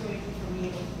opportunity for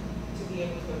me to be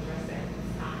able to address that at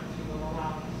this time, if you will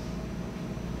allow me.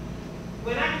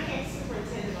 When I became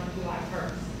superintendent on July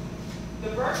 1st, the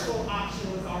virtual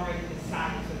option was already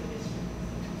decided for the district,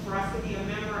 for us to be a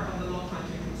member of the Low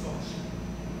Country Consortium.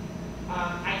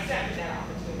 I accepted that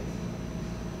opportunity.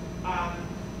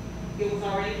 It was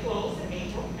already closed in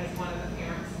April, as one of the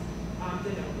parents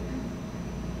denoted.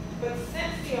 But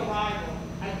since the arrival,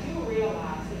 I do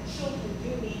realize that children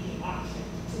do need the option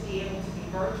to be able to be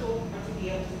virtual or to be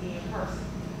able to be in person.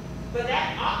 But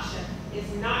that option is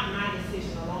not my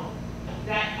decision alone.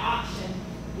 That option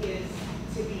is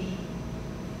to be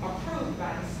approved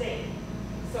by the state.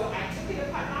 So I took it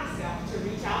upon myself to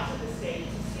reach out to the state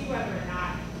to see whether or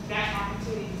not that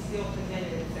opportunity still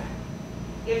presented itself.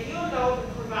 If you'll know, the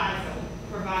proviso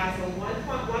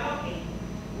 1.108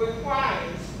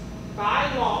 requires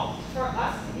by law for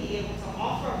us to be able to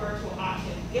offer a virtual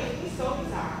option if we so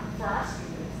desire for our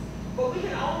students, but we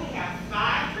can only have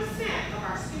 5% of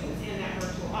our students in that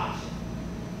virtual option.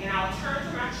 And I'll turn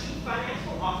to my chief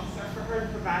financial officer for her to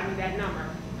provide me that number.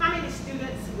 How many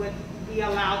students would be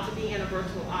allowed to be in a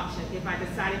virtual option if I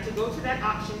decided to go to that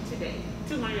option today?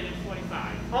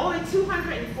 245. Only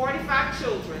 245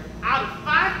 children out of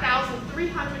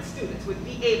 5,300 students would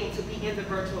be able to be in the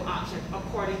virtual option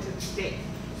according to the state.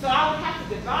 So I would have to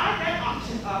divide that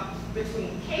option up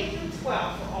between K through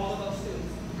 12 for all of those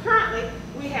students. Currently,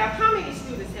 we have how many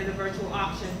students in the virtual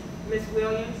option, Ms.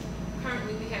 Williams?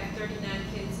 Currently, we have 39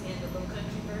 kids in the Low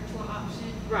Country virtual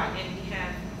option. Right. And we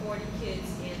have 40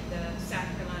 kids in the South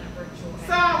Carolina virtual.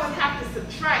 So I would have to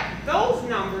subtract those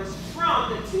numbers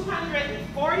from the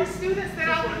 240 students that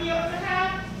I would be able to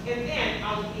have, and then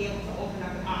I would be able to open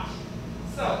up an option.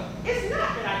 So it's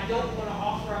not that I don't want to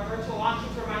offer a virtual option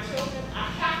for my children.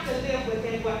 I have to live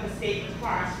within what the state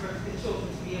requires for the children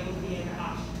to be able to be in the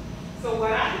option. So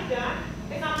what I have done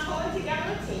is I'm pulling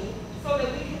together a team so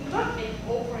that we can look at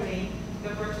opening the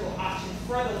virtual option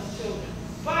for those children.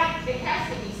 But it has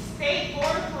to be state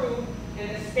board approved, and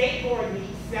the state board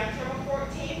meets September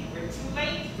 14th. We're too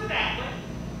late for that one,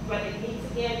 but it meets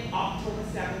again October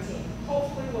 17th.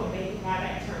 Hopefully we'll make it by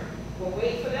that term. We'll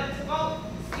wait for them to vote,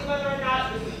 see whether or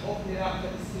not we can open it up for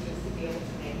the students to be able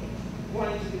to make it.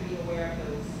 Wanted you to be aware of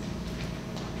those.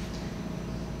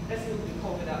 Let's move to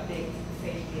COVID updates,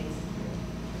 safety and security.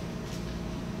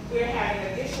 We're having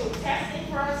additional testing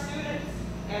for our students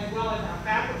as well as our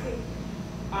faculty.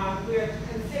 We're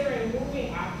considering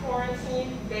moving our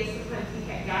quarantine based upon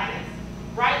DHEC guidance.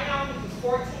 Right now, this is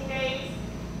 14 days.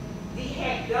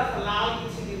 DHEC does allow you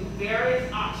to do various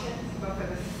options, but for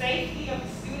the safety of the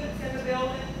students in the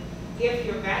building, if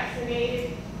you're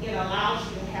vaccinated, it allows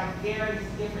you to have various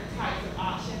different types of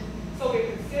options. So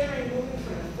we're considering moving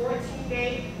from the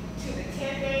 14-day to the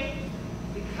 10-day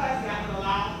because that would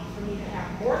allow for me to have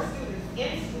more students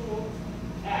in school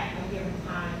at a given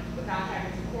time without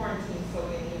having to quarantine so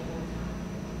many at one time.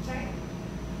 Okay?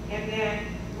 And then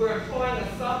we're employing a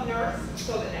sub-nurse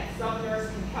so that that sub-nurse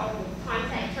can help with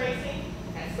contact tracing.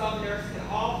 That sub-nurse can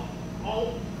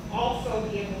also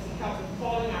be able to help with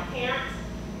calling our parents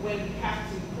when we have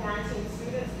to quarantine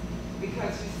students,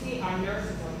 because you see our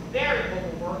nurses are very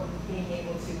overworked with being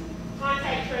able to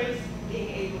contact trace, being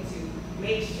able to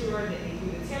make sure that they do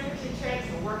the temperature checks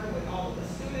and working with all of the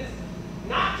students,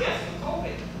 not just for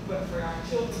COVID, but for our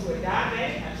children who are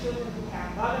diabetic, our children who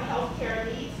have other health care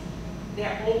needs.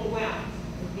 They're overwhelmed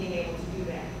with being able to do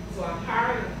that. So I'm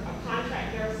hiring a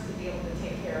contract nurse to be able to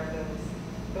take care of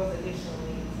those additional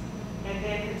needs. And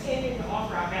then continuing to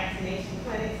offer our vaccination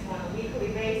clinics on a weekly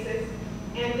basis,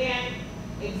 and then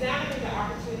examining the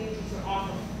opportunity to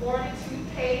offer 42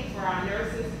 pay for our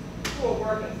nurses who are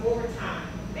working overtime.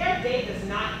 Their day does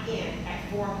not end at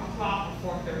 4 o'clock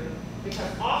or 4:30,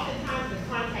 because oftentimes the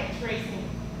contact tracing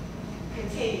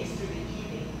continues through the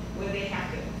evening, where they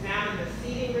have to examine the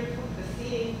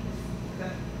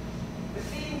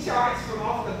seating charts from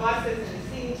off the buses and the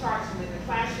seating charts from in the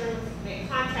classrooms, make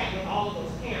contact with all of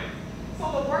those parents.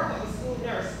 So the work of a school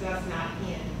nurse does not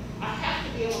end. I have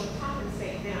to be able to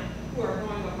compensate them who are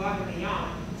going above and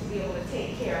beyond to be able to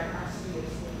take care of our students'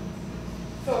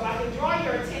 needs. So if I can draw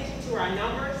your attention to our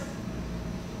numbers,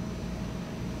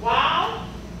 while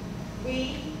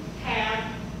we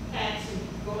have had to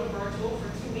go to virtual for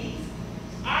 2 weeks,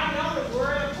 our numbers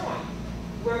were at a point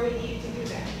where we needed to do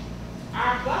that.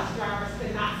 Our bus drivers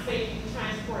could not safely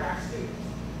transport our students.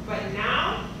 But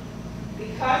now,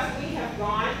 because we have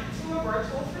gone to a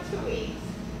virtual for 2 weeks,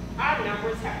 our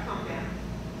numbers have come down.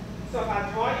 So if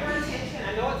I draw your attention,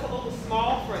 I know it's a little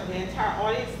small for the entire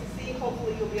audience to see.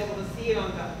 Hopefully you'll be able to see it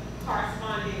on the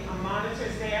corresponding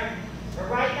monitors there. But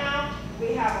right now,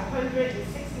 we have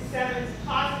 167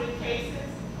 positive cases.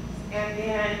 And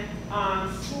then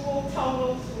school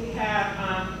totals, we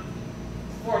have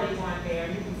 41 there.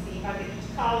 You can see under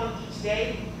each column each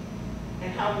day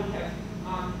and how we have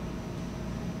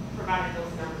provided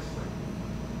those numbers for you.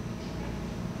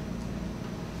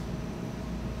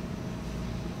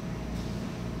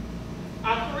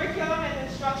 Our curriculum and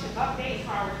instruction updates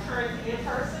are returned to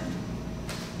in-person.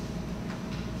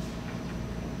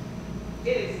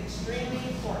 It is extremely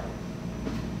important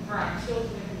for our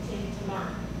children to continue to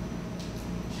learn.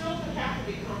 Children have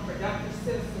to become productive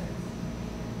citizens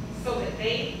so that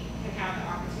they can have the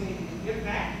opportunity to give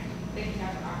back, they can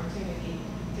have the opportunity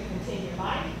to continue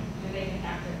life, and they can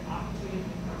have the opportunity to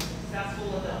become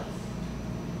successful adults.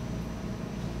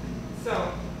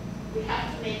 So we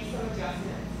have to make some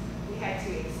adjustments. We had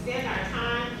to extend our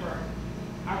time for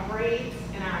our grades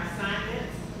and our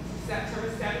assignments to September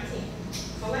 17th.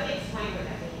 So let me explain what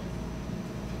that means.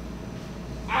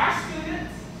 Our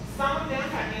students, some of them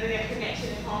have internet connection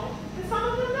at home, and some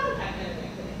of them don't have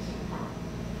internet connection at home.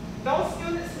 Those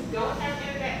students who don't have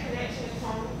internet connection at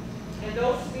home, and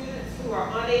those students who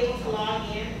are unable to log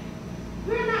in,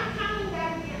 we're not counting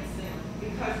that against them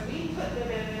because we put them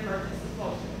in an emergency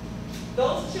closure.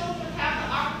 Those children have the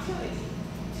opportunity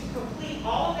to complete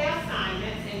all of their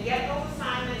assignments and get those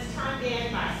assignments turned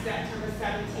in by September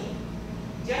 17th.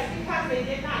 Just because they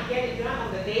did not get it done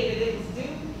on the day that it was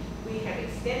due, we have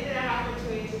extended that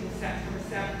opportunity to September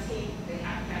 17th. They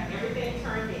have to have everything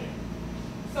turned in.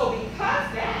 So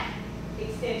because that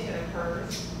extension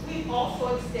occurs, we've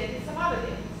also extended some other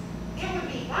days. It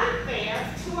would be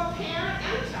unfair to a parent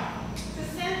and a child to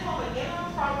send home an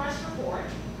interim progress report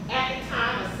at the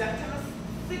time of September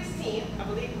 16th, I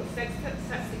believe it was September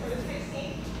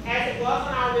 16th, as it was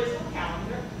on our original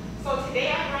calendar. So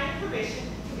today I grant permission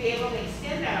to be able to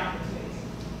extend that opportunity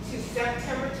to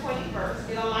September 21st.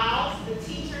 It allows the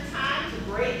teacher time to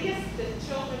grade the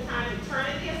children time to turn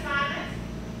in the assignments,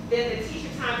 then the teacher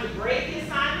time to grade the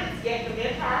assignments, get them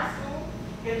into our school,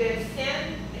 and then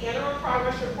send the interim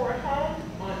progress report home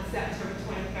on September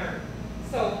 23rd.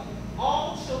 So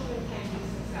all children can be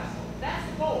successful. That's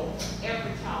the goal for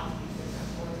every child to be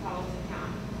successful in Colleton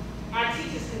County. Our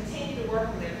teachers continue to work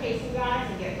on their pacing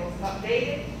guides and get those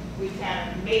updated. We've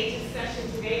had a major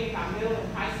session today with our middle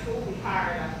and high school. We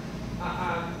hired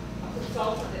a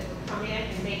consultant that will come in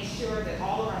and make sure that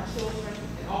all of our children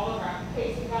and all of our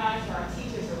pacing guides for our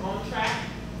teachers are on track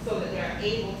so that they're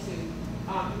able to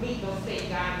meet those state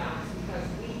guidelines, because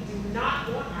we do not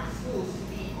want our schools to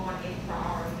be on a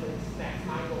priority list. That's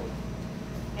my goal.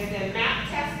 And then MAP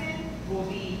testing will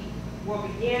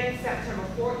begin September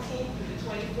 14th through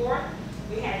the 24th.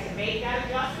 We had to make that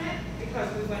adjustment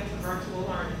because we went to virtual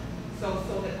learning. So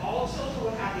that all children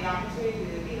will have the opportunity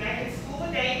to be back in school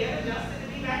a day, get adjusted to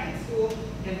be back in school,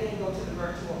 and then go to the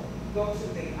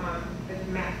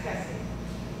MAP testing.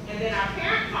 And then our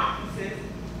parent conferences,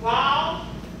 while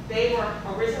they were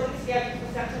originally scheduled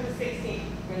for September 16th,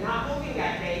 we're not moving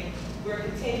that day. We're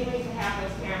continuing to have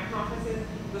those parent conferences.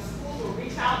 The schools will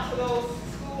reach out to those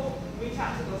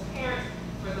parents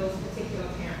for those particular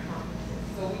parent conferences.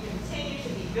 So we continue to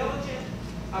be diligent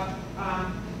about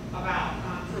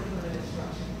curriculum and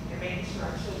instruction and making sure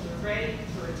our children are ready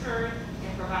to return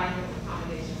and providing those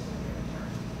accommodations for their return.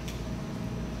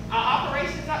 Our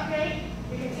operations update,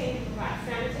 we continue to provide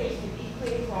sanitation and deep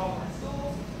cleaning for all of our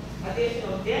schools.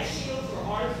 Additional desk shields were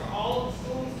ordered for all of the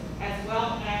schools, as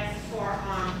well as for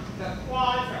the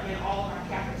quads are in all of our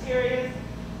cafeterias.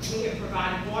 We have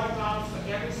provided water bottles for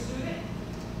every student.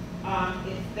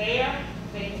 It's there.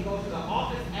 They can go to the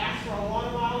office, ask for a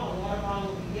water bottle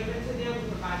will be given to them. We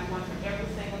provide one for every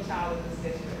single child in this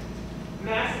district.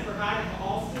 Masks are provided for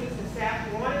all students and staff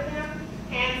who wanted them.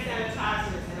 Hand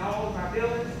sanitizers in all of our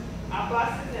buildings. Our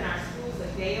buses and our schools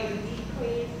are daily deep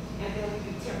cleaned, and then we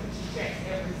do temperature checks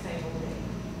every single day.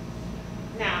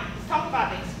 Now, let's talk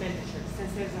about the expenditures,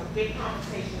 since there's a big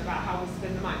conversation about how we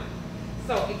spend the money.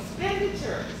 So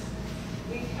expenditures,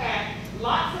 we've had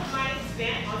lots of money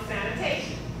spent on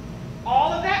sanitation.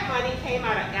 All of that money came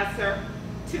out of ESSER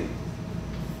 2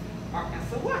 or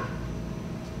ESSER 1.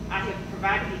 I have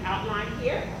provided the outline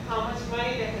here of how much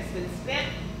money that has been spent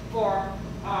for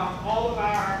all of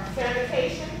our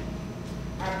sanitation,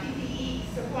 our PPE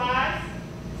supplies,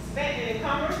 spent and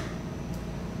encumbered.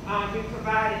 We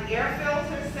provided air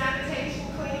filters, sanitation,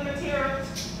 cleaning materials,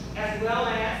 as well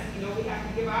as, we have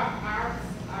to give our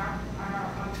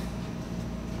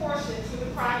portion to the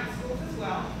private schools as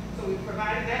well. So we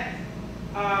provided that.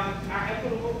 Our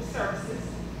equitable services,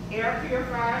 air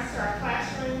purifiers to our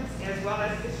classrooms as well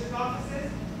as district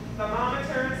offices,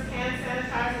 thermometers, hand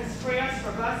sanitizing sprayers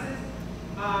for buses,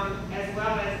 as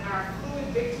well as our fluid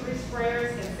victory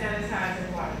sprayers and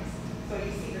sanitizing wipes. So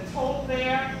you see the total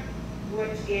there,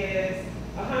 which is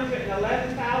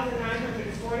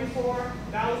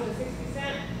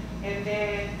 $111,944.60, and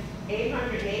then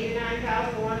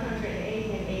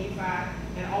 $889,180.85,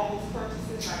 and all those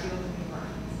purchases are building and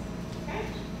grounds. Okay?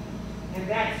 And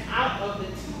that's out of the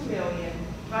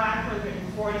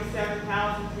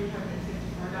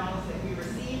 $2,547,354 that we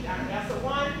received out of ESSER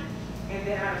 1, and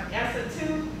then out of ESSER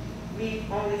 2, we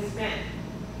budgeted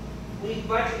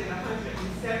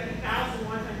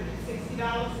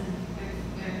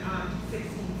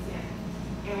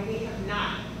 $170,160.16, and we have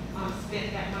not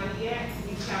spent that money yet.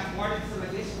 We have ordered some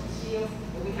additional shields,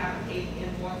 but we haven't paid the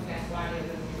invoice. That's why there's a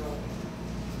zero.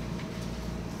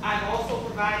 I've also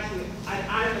provided you an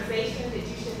itemization that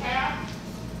you should have.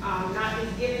 Not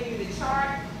just giving you the chart,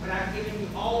 but I've given you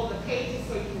all of the pages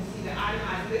so you can see the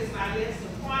itemized list by list, the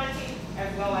quantity,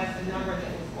 as well as the number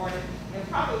that was ordered, and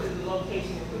probably the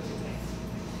location in which it went.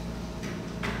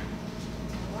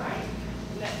 All right,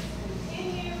 let's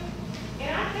continue.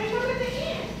 And I think we're at the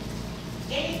end.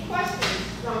 Any questions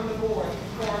from the board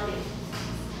for me?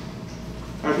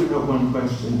 I do have one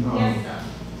question. Yes, sir.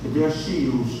 The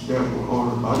shields that were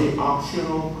ordered, are they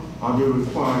optional? Are they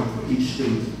required for each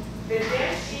student? The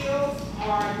desk shields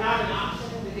are not an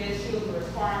option. The desk shields are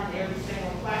required in every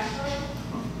single classroom.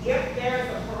 If there is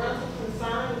a parental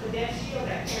concern with the desk shield,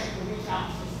 that parent will reach out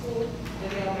to the school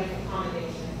and they'll make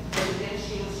accommodations. But the desk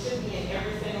shields should be in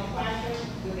every single classroom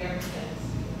with every desk.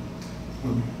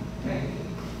 Thank you.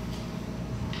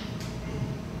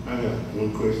 I got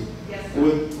one question. Yes, sir.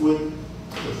 With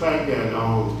the fact that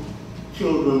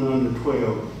children under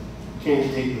 12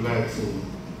 can't take the vaccine,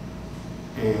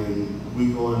 and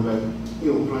we going back,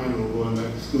 planning on going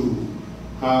back to school,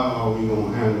 how are we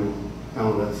going to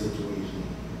handle that situation?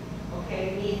 Okay,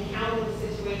 meaning handle the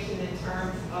situation in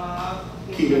terms of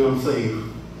Keeping them safe.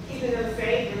 Keeping them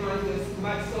safe. We're going to do as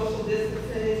much social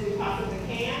distancing as we possibly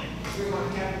can. We're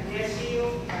going to have the desk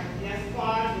shield, have the desk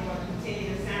pods. We're going to continue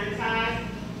to sanitize.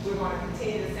 We're going to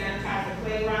continue to sanitize the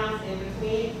playgrounds in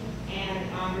between, and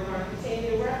we're going to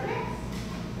continue to wear masks.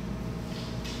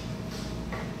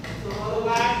 So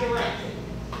otherwise directed.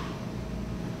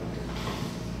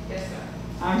 Yes, sir.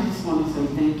 I just want to say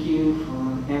thank you for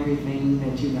everything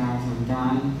that you guys have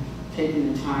done,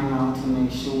 taking the time out to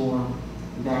make sure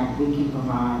that we can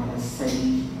provide a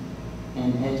safe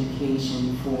and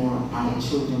education for our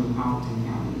children in Colleton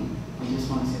County. I just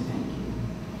want to say thank you.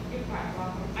 You're quite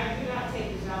welcome. I do not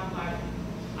take the job lightly.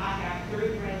 I have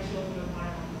 3 grandchildren of my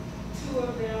own. 2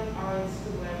 of them are in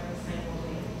school every single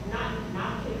day.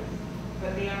 Not here,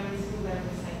 but they are in school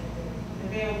every single day.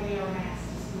 And they'll wear masks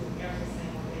to school every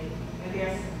single day. And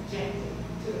they're subjected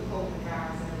to the COVID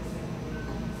virus every single day.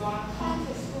 So I come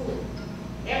to school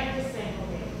every single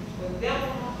day with them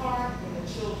on my heart and the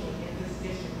children in this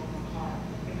district on my heart,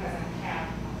 because I have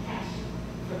a passion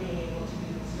for being able to do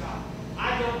this job.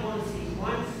 I don't want to see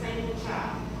one single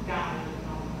child die in the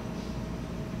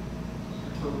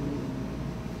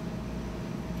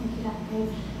Thank you, Dr.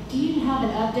 Cove. Do you have an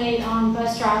update on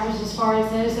bus drivers as far as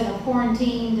those that are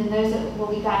quarantined and those that will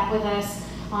be back with us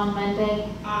on Monday?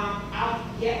 I'll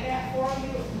get that for you.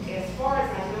 As far as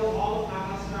I know, all of my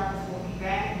bus drivers will be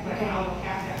back, but I will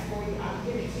have that for you. I'll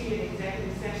give it to you in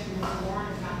executive session. Mr. Warren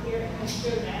is not here. I'm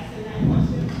sure that's in that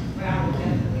question, but I will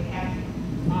definitely have you.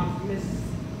 Ms.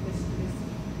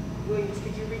 Williams,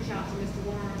 could you reach out to Mr.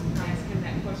 Warren and ask him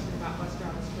that question about bus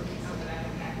drivers for me so that I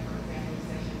can back for executive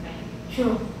session? Thank you.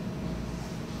 Sure.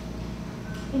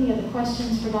 Any other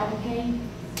questions for Dr. Kay?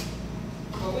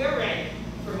 Well, we're ready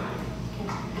for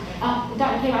Monday.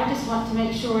 Dr. Kay, I just want to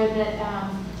make sure that,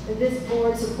 that this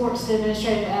board supports the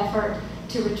administrative effort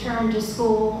to return to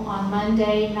school on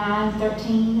Monday,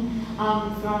 9/13,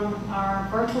 from our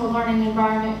virtual learning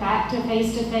environment back to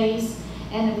face-to-face.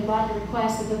 And I would like to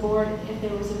request that the board, if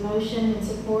there was a motion in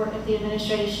support of the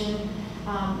administration,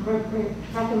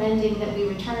 recommending that we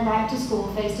return back to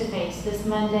school face-to-face this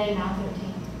Monday, 9/13.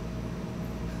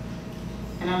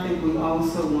 And I think we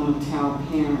also want to tell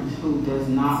parents who does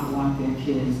not want their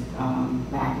kids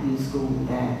back in school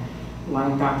that,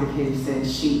 like Dr. Kay said,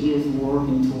 she is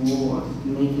working towards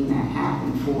making that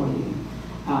happen for you.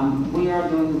 We are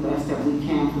doing the best that we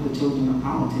can for the children of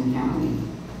Colleton County,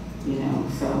 you know,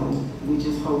 so we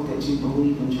just hope that you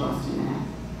believe and trust in that.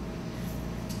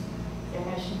 Is there a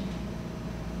motion?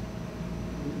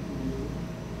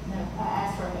 No, I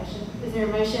asked for a motion. Is there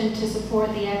a motion to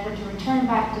support the effort to return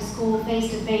back to school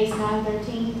face-to-face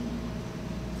 9/13?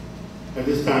 At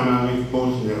this time, I make a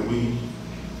motion that we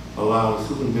allow the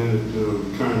superintendent to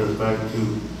return us back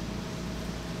to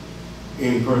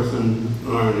in-person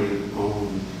learning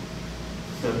on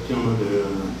September the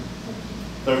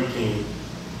 13th,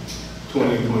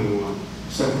 2021.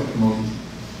 Second motion.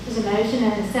 There's a motion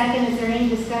and a second. Is there any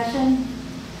discussion?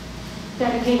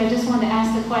 Dr. King, I just wanted to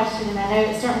ask the question, and I know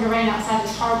it's starting to rain outside,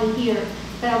 it's hard to hear,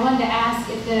 but I wanted to ask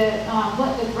if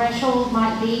what the threshold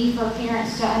might be for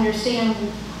parents to understand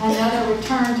another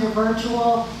return to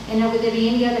virtual, and would there be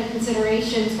any other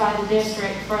considerations by the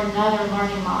district for another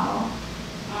learning model?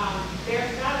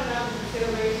 There's not enough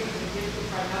consideration in the district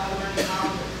for another learning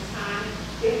model at this time.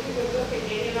 If we would look at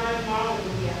any learning model, it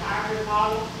would be a hybrid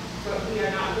model, but we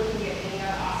are not looking at any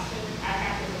other option. I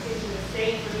have to petition the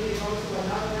state for me to go to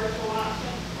another virtual option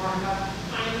or another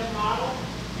kind of model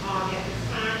at this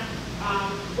time.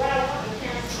 What I want the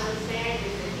parents to understand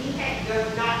is that DHEC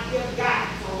does not give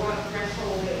guidance on what a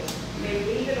threshold is. They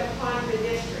leave it upon the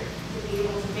district to be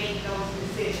able to make those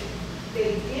decisions.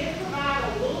 They did provide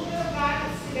a little bit of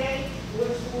guidance today,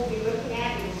 which we'll be looking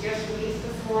at. It was just released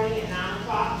this morning at 9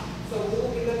 o'clock. So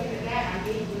we'll be looking at that. I'm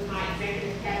meeting with my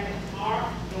executive cabinet tomorrow,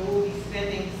 and we'll be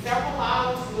spending several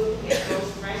hours looking at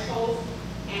those thresholds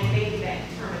and making that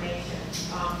determination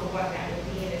for what that will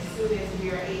be. And as soon as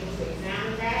we are able to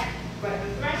examine that, but the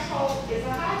threshold is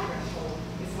a high threshold.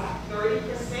 It's like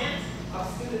 30% of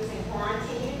students in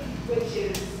quarantine, which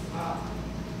is a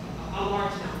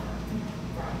large number.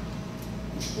 Right.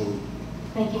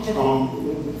 Thank you for that.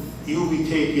 You'll be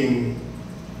taking,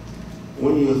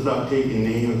 when you'll start taking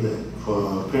names that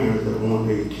for parents that want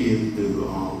their kids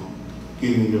to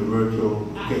get into virtual.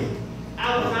 Okay.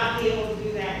 I will not be able to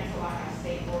do that until I have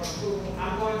state board approval.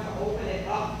 I'm going to open it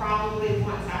up probably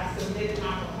once I submit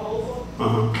my proposal.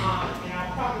 And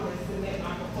I'll probably submit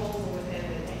my proposal within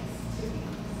the next 2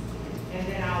 weeks. And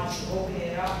then I'll open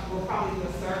it up. We'll probably do a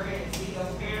survey and see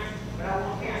those parents. But I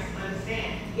want parents to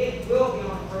understand it will be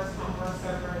on a first come, first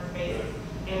served basis.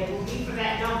 And it will be for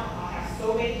that number. I'll have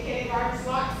so many kindergarten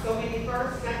slots, so many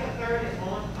first, second, third, and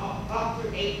on up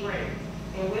through 8th grade.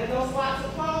 And when those slots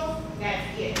are closed,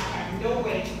 that's it. I have no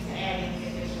way to add any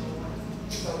additional ones.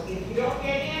 So if you don't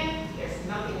get in, there's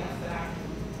nothing else that I can do.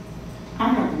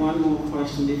 I have one more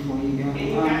question before you go. And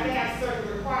you have to have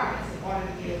certain requirements in order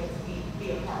to be able to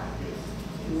be a part of this.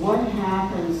 What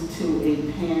happens to a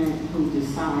parent who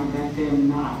decides that they're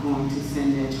not going to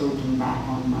send their children back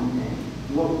on Monday?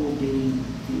 What will be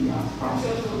the process?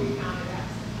 Children will be counted out.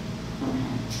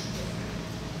 Okay.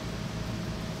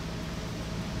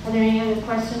 Are there any other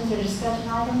questions or discussion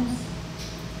items?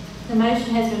 The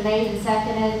motion has been made and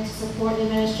seconded to support the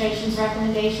administration's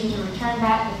recommendation to return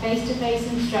back to face-to-face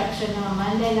instruction on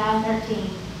Monday, 9/13.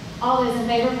 All those in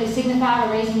favor, please signify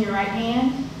by raising your right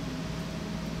hand.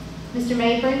 Mr.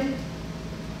 Mabry?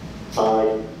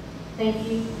 Aye. Thank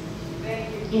you. Thank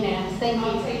you. Unanimous. Thank you.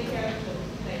 I'll take care of it.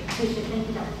 Thank you. Appreciate it. Thank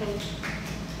you, Dr. Page.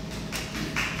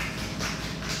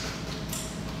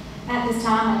 At this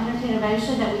time, I entertain a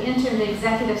motion that we enter into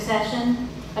executive session.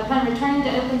 Upon returning to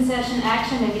open session,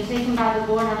 action may be taken by the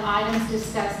board on items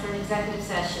discussed during executive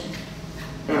session.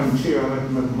 Madam Chair, I'd like to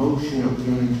make a motion that we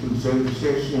enter into executive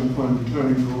session. Upon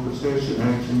returning to open session,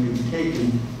 action may be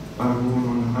taken by the board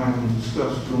on the items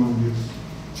discussed during this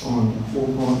on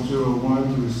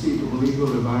 4.01 to receive of legal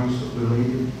advice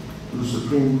related to the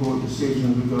Supreme Court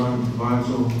decision regarding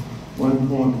proviso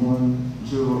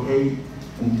 1.108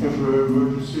 and temporary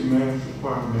emergency mass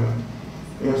requirement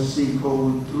SC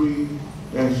code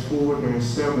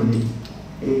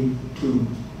 3-4-70A2.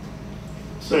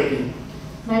 Second.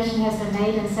 Motion has been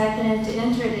made and seconded to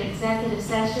enter into executive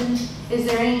session. Is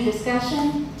there any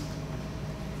discussion?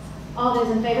 All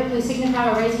those in favor, please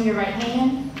signify by raising your right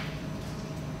hand.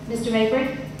 Mr.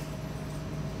 Mabry?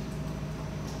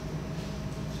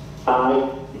 Aye.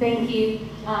 Thank you.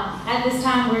 At this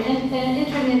time, we're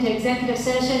entering into executive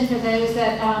session. For those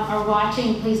that are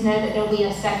watching, please know that there will be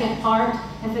a second part.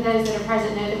 And for those that are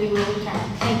present, know that we will return.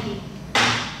 Thank you.